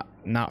is not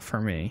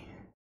for me.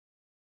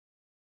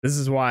 This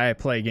is why I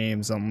play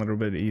games on a little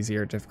bit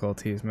easier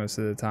difficulties most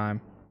of the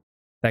time.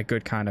 That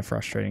good kind of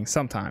frustrating.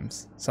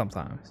 Sometimes.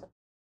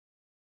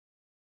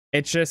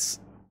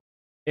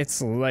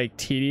 It's like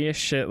tedious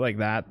shit like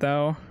that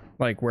though.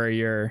 Like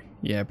where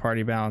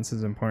party balance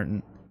is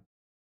important.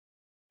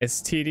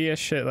 It's tedious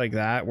shit like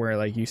that where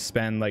like you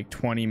spend like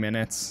 20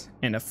 minutes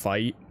in a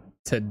fight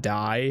to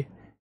die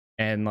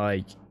and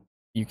like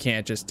you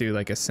can't just do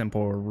like a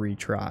simple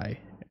retry.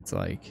 It's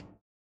like,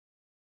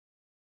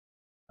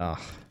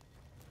 ugh.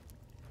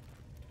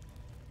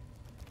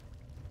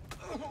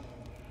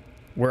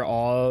 We're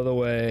all the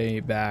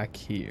way back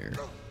here.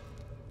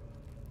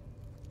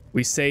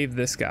 We saved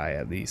this guy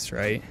at least,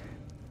 right?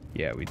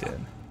 Yeah, we did.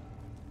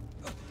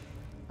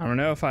 I don't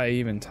know if I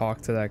even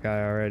talked to that guy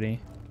already.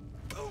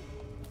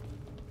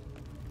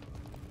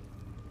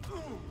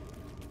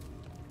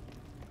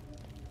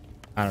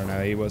 I don't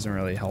know, he wasn't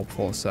really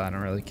helpful, so I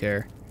don't really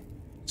care.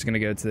 Just gonna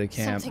go to the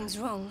camp. Something's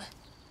wrong.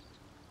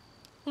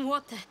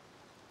 What the?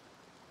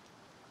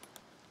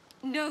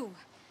 No.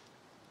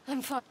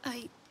 I'm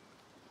fine.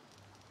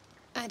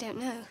 I don't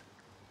know.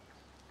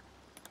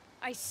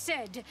 I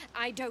said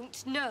I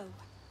don't know.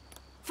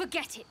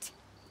 Forget it.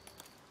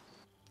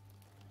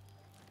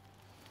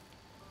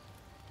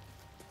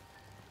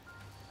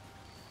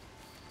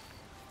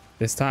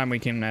 This time we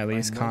can at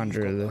least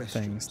conjure the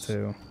things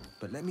too.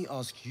 But let me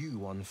ask you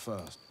one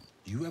first.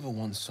 You ever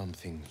want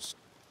something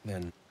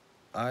Then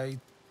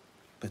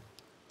but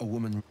a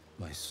woman,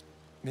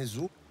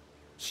 Mizu,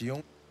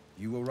 Shion,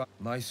 you were right.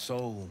 My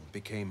soul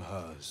became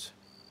hers.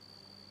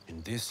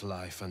 In this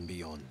life and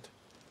beyond.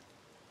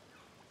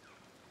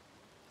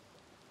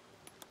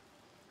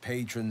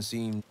 Patron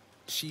seemed...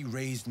 She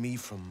raised me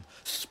from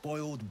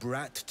spoiled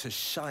brat to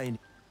shine.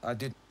 I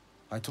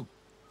took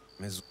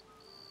Mizu.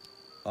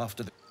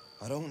 After the...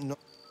 I don't know.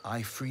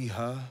 I free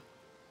her,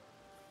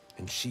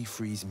 and she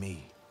frees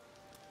me.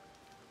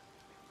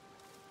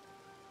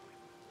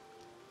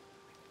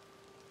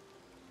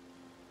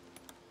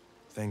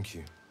 Thank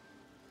you.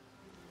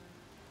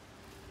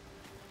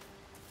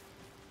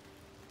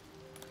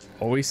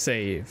 Always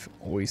save.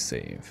 Always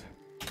save.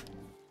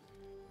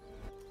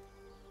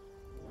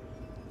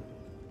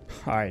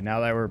 Alright, now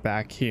that we're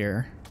back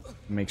here,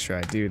 make sure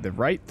I do the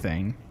right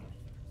thing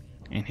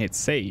and hit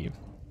save.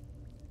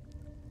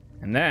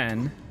 And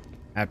then,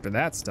 after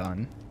that's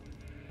done,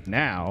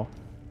 now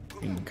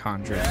we can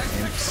conjure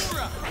imps.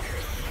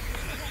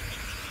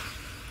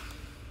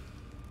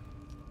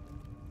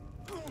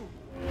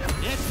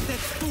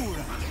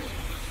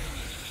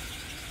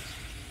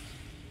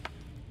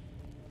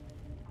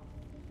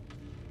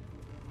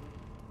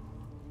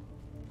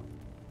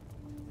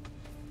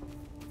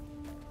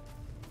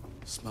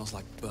 Smells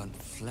like burnt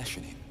flesh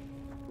in him.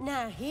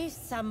 Now here's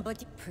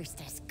somebody.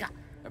 Priestess got.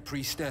 A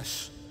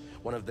priestess,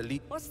 one of the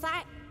lead... What's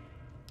that?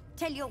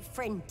 Tell your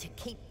friend to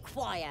keep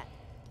quiet,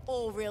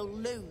 or he'll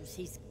lose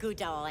his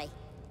good eye.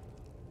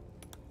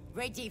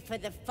 Ready for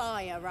the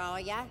fire, are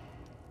ya?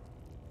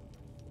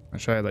 I'll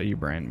try to let you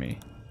brand me.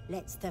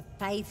 Let's the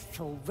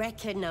faithful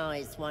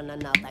recognize one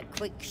another,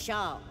 quick,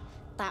 sharp.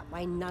 That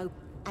way no...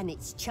 And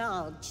it's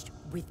charged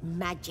with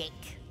magic.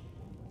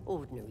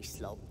 Ordinary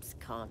slobs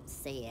can't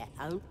see it,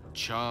 oh?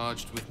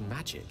 Charged with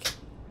magic?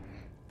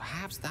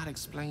 Perhaps that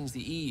explains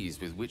the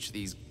ease with which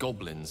these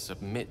goblins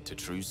submit to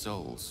true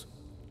souls.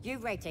 You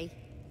ready?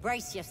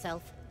 Brace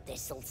yourself.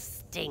 This'll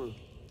sting.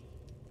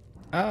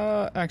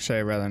 Actually,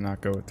 I'd rather not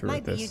go through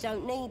with this. Maybe you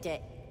don't need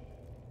it.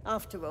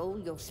 After all,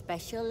 you're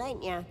special,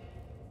 ain't ya?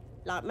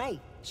 Like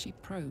me. She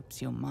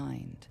probes your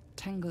mind,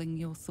 tangling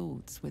your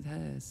thoughts with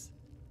hers.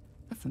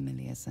 A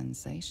familiar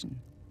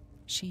sensation.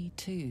 She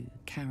too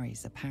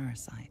carries a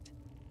parasite.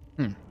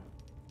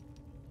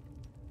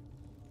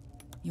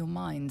 Your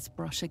minds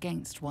brush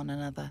against one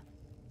another,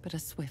 but are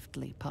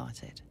swiftly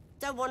parted.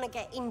 Don't want to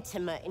get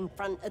intimate in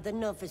front of the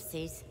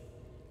novices.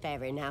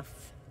 Fair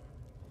enough.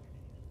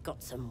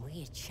 Got some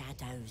weird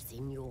shadows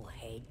in your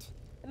head.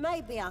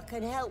 Maybe I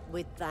can help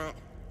with that.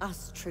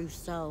 Us true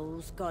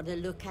souls gotta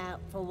look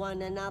out for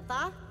one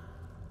another.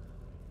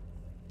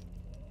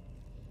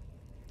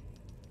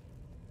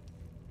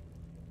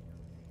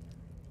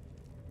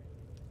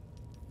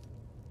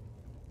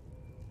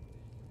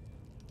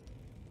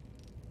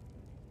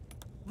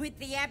 With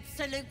the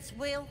Absolute's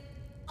will,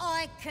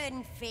 I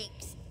can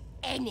fix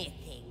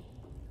anything.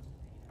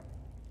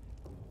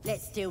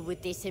 Let's deal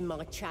with this in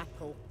my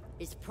chapel.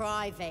 It's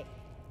private.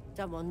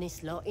 Don't want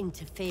this lot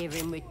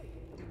interfering with...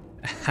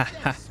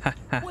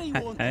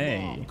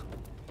 Hey.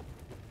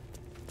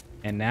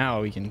 And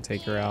now we can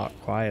take her out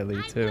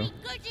quietly too.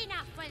 Good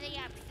enough for the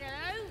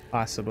Absolute.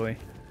 Possibly.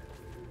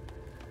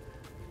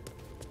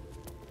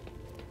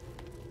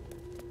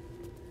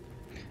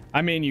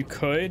 I mean, you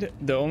could.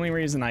 The only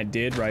reason I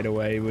did right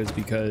away was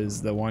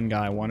because the one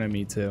guy wanted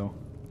me to.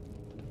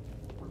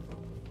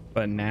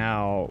 But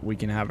now we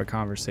can have a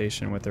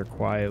conversation with her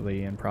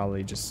quietly and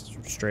probably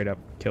just straight up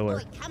kill her.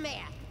 Boy, come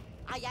here.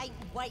 I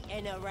ain't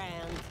waiting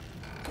around.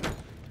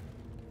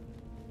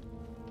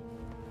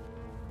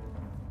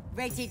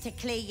 Ready to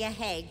clear your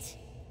head?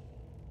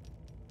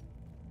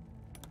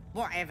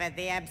 Whatever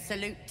the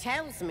Absolute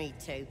tells me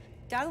to.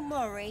 Don't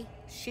worry,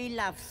 she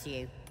loves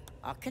you.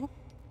 I can...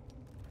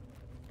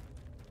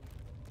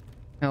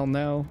 Hell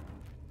no.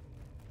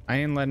 I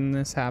ain't letting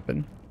this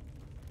happen.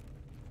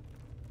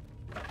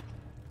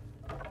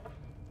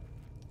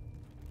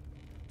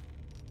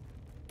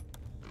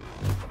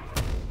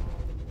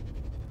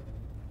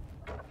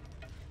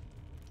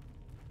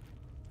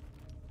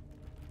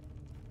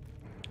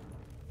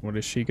 What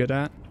is she good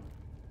at?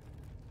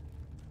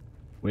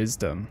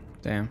 Wisdom.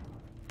 Damn.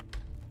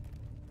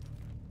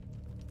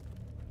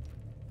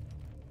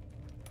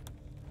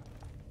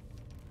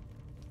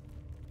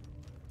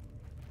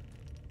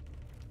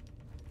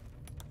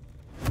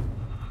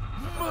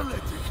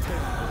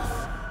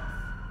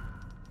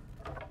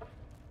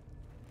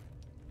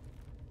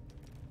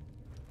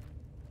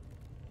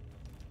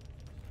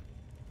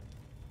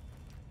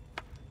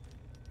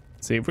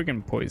 See if we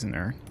can poison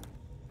her.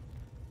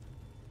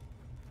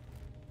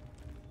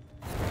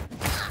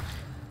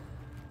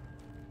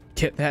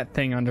 Get that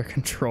thing under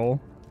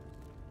control.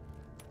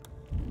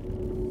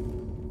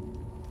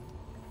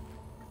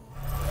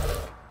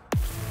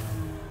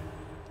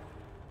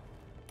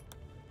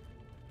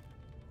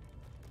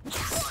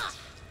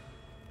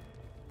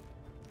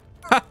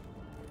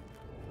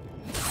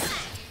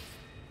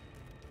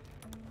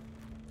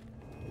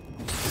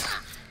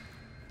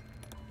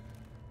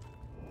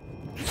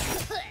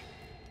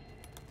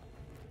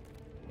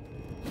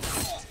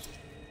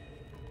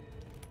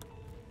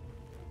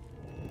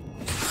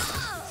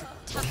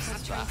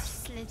 just trying to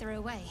slither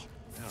away.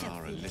 There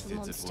are Filthy little illicits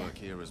monster. at work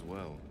here as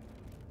well.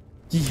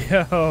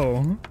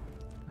 Yo.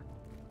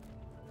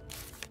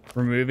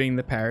 Removing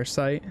the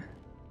parasite.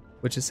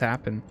 What just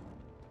happened?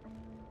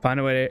 Find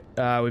a way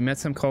to, we met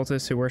some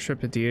cultists who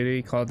worship a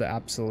deity called the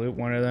Absolute.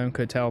 One of them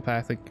could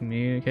telepathically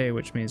communicate,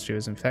 which means she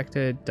was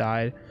infected,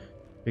 died.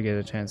 We get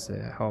a chance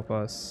to help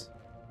us.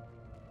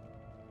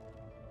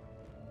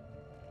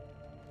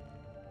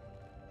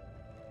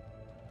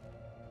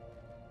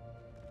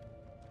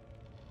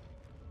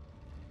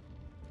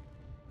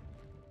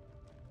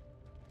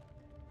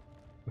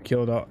 We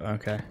killed all,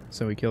 okay,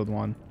 so we killed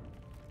one.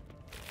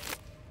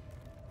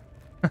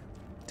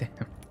 Damn.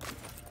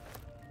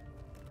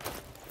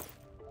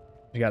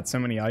 We got so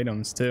many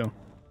items too.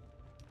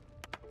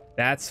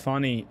 That's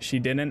funny. She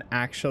didn't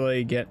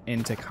actually get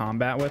into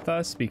combat with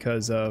us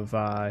because of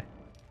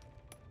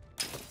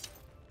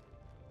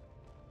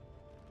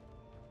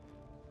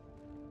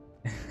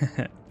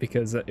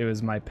because it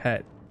was my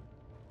pet.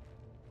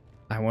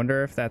 I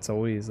wonder if that's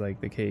always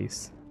like the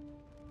case.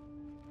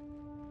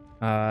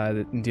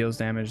 That deals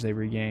damage, they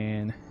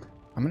regain.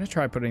 I'm gonna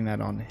try putting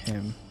that on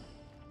him.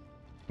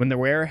 When the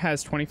wearer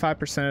has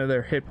 25% of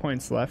their hit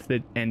points left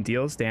and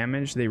deals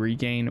damage, they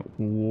regain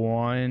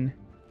one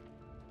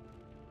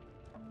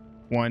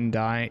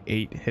die,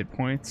 8 hit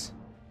points.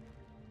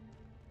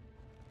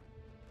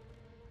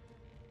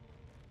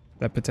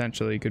 That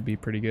potentially could be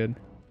pretty good.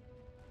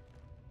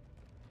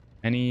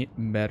 Any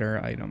better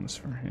items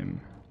for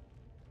him?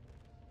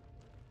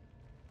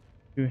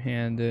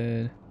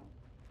 Two-handed.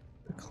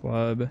 The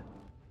club.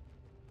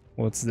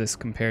 What's this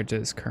compared to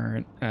his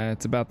current?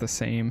 It's about the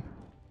same.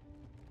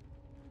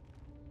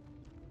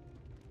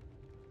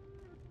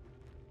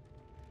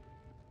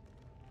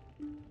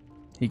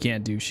 He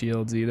can't do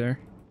shields either.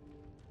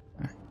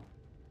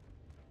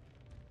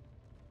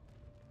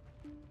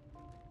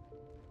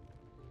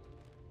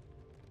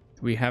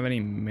 Do we have any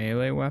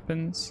melee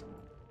weapons?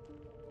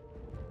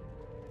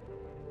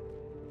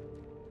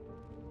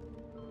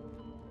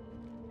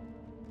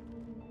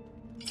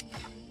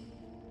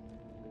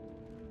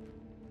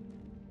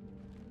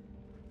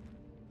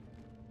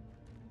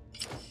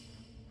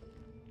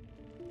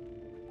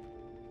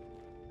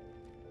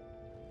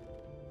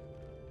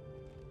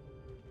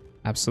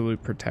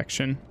 Absolute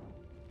protection.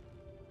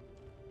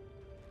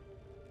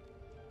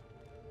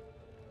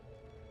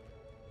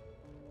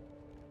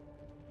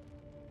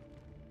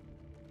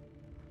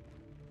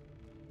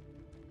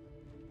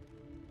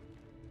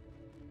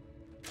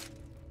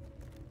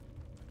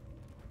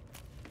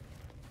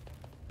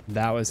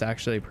 That was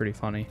actually pretty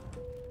funny.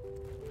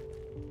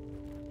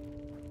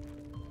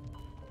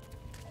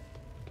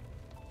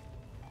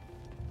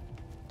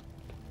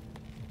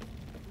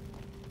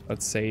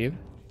 Let's save.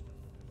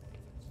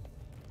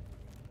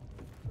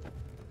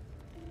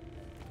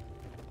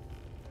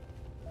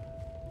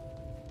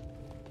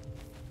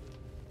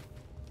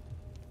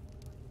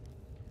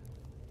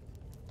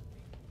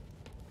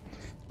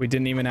 We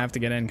didn't even have to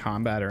get in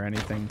combat or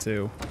anything,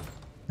 too.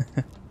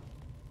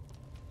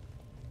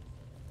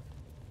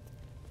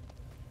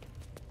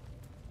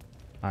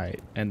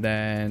 Alright, and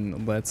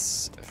then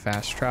let's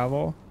fast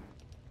travel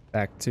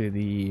back to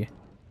the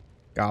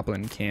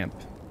goblin camp.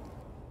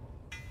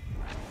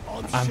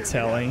 I'm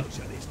telling.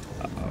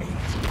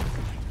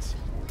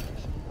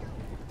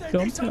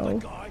 Don't tell.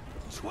 Guy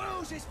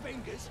twirls his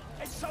fingers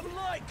and some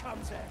light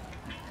comes out.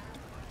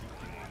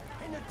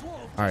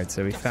 Alright,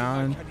 so we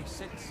found.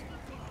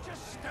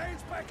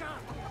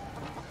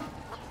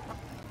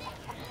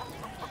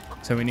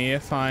 So we need to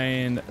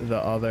find the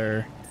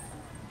other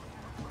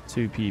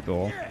 2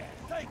 people. Yeah,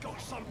 they got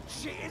some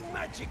shit in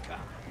magicka.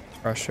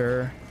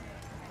 Crusher.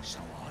 So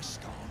I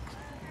start.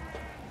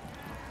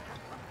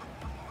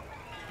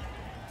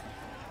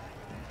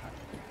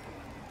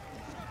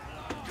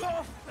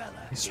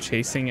 He's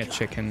chasing a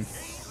chicken.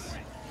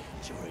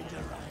 During the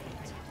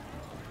raid,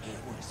 it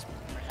was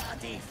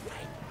bloody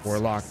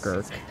Warlock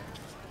Gurk.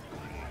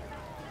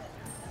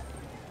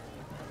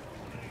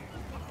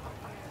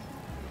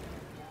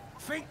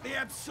 Think the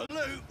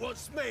Absolute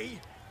wants me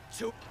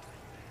to...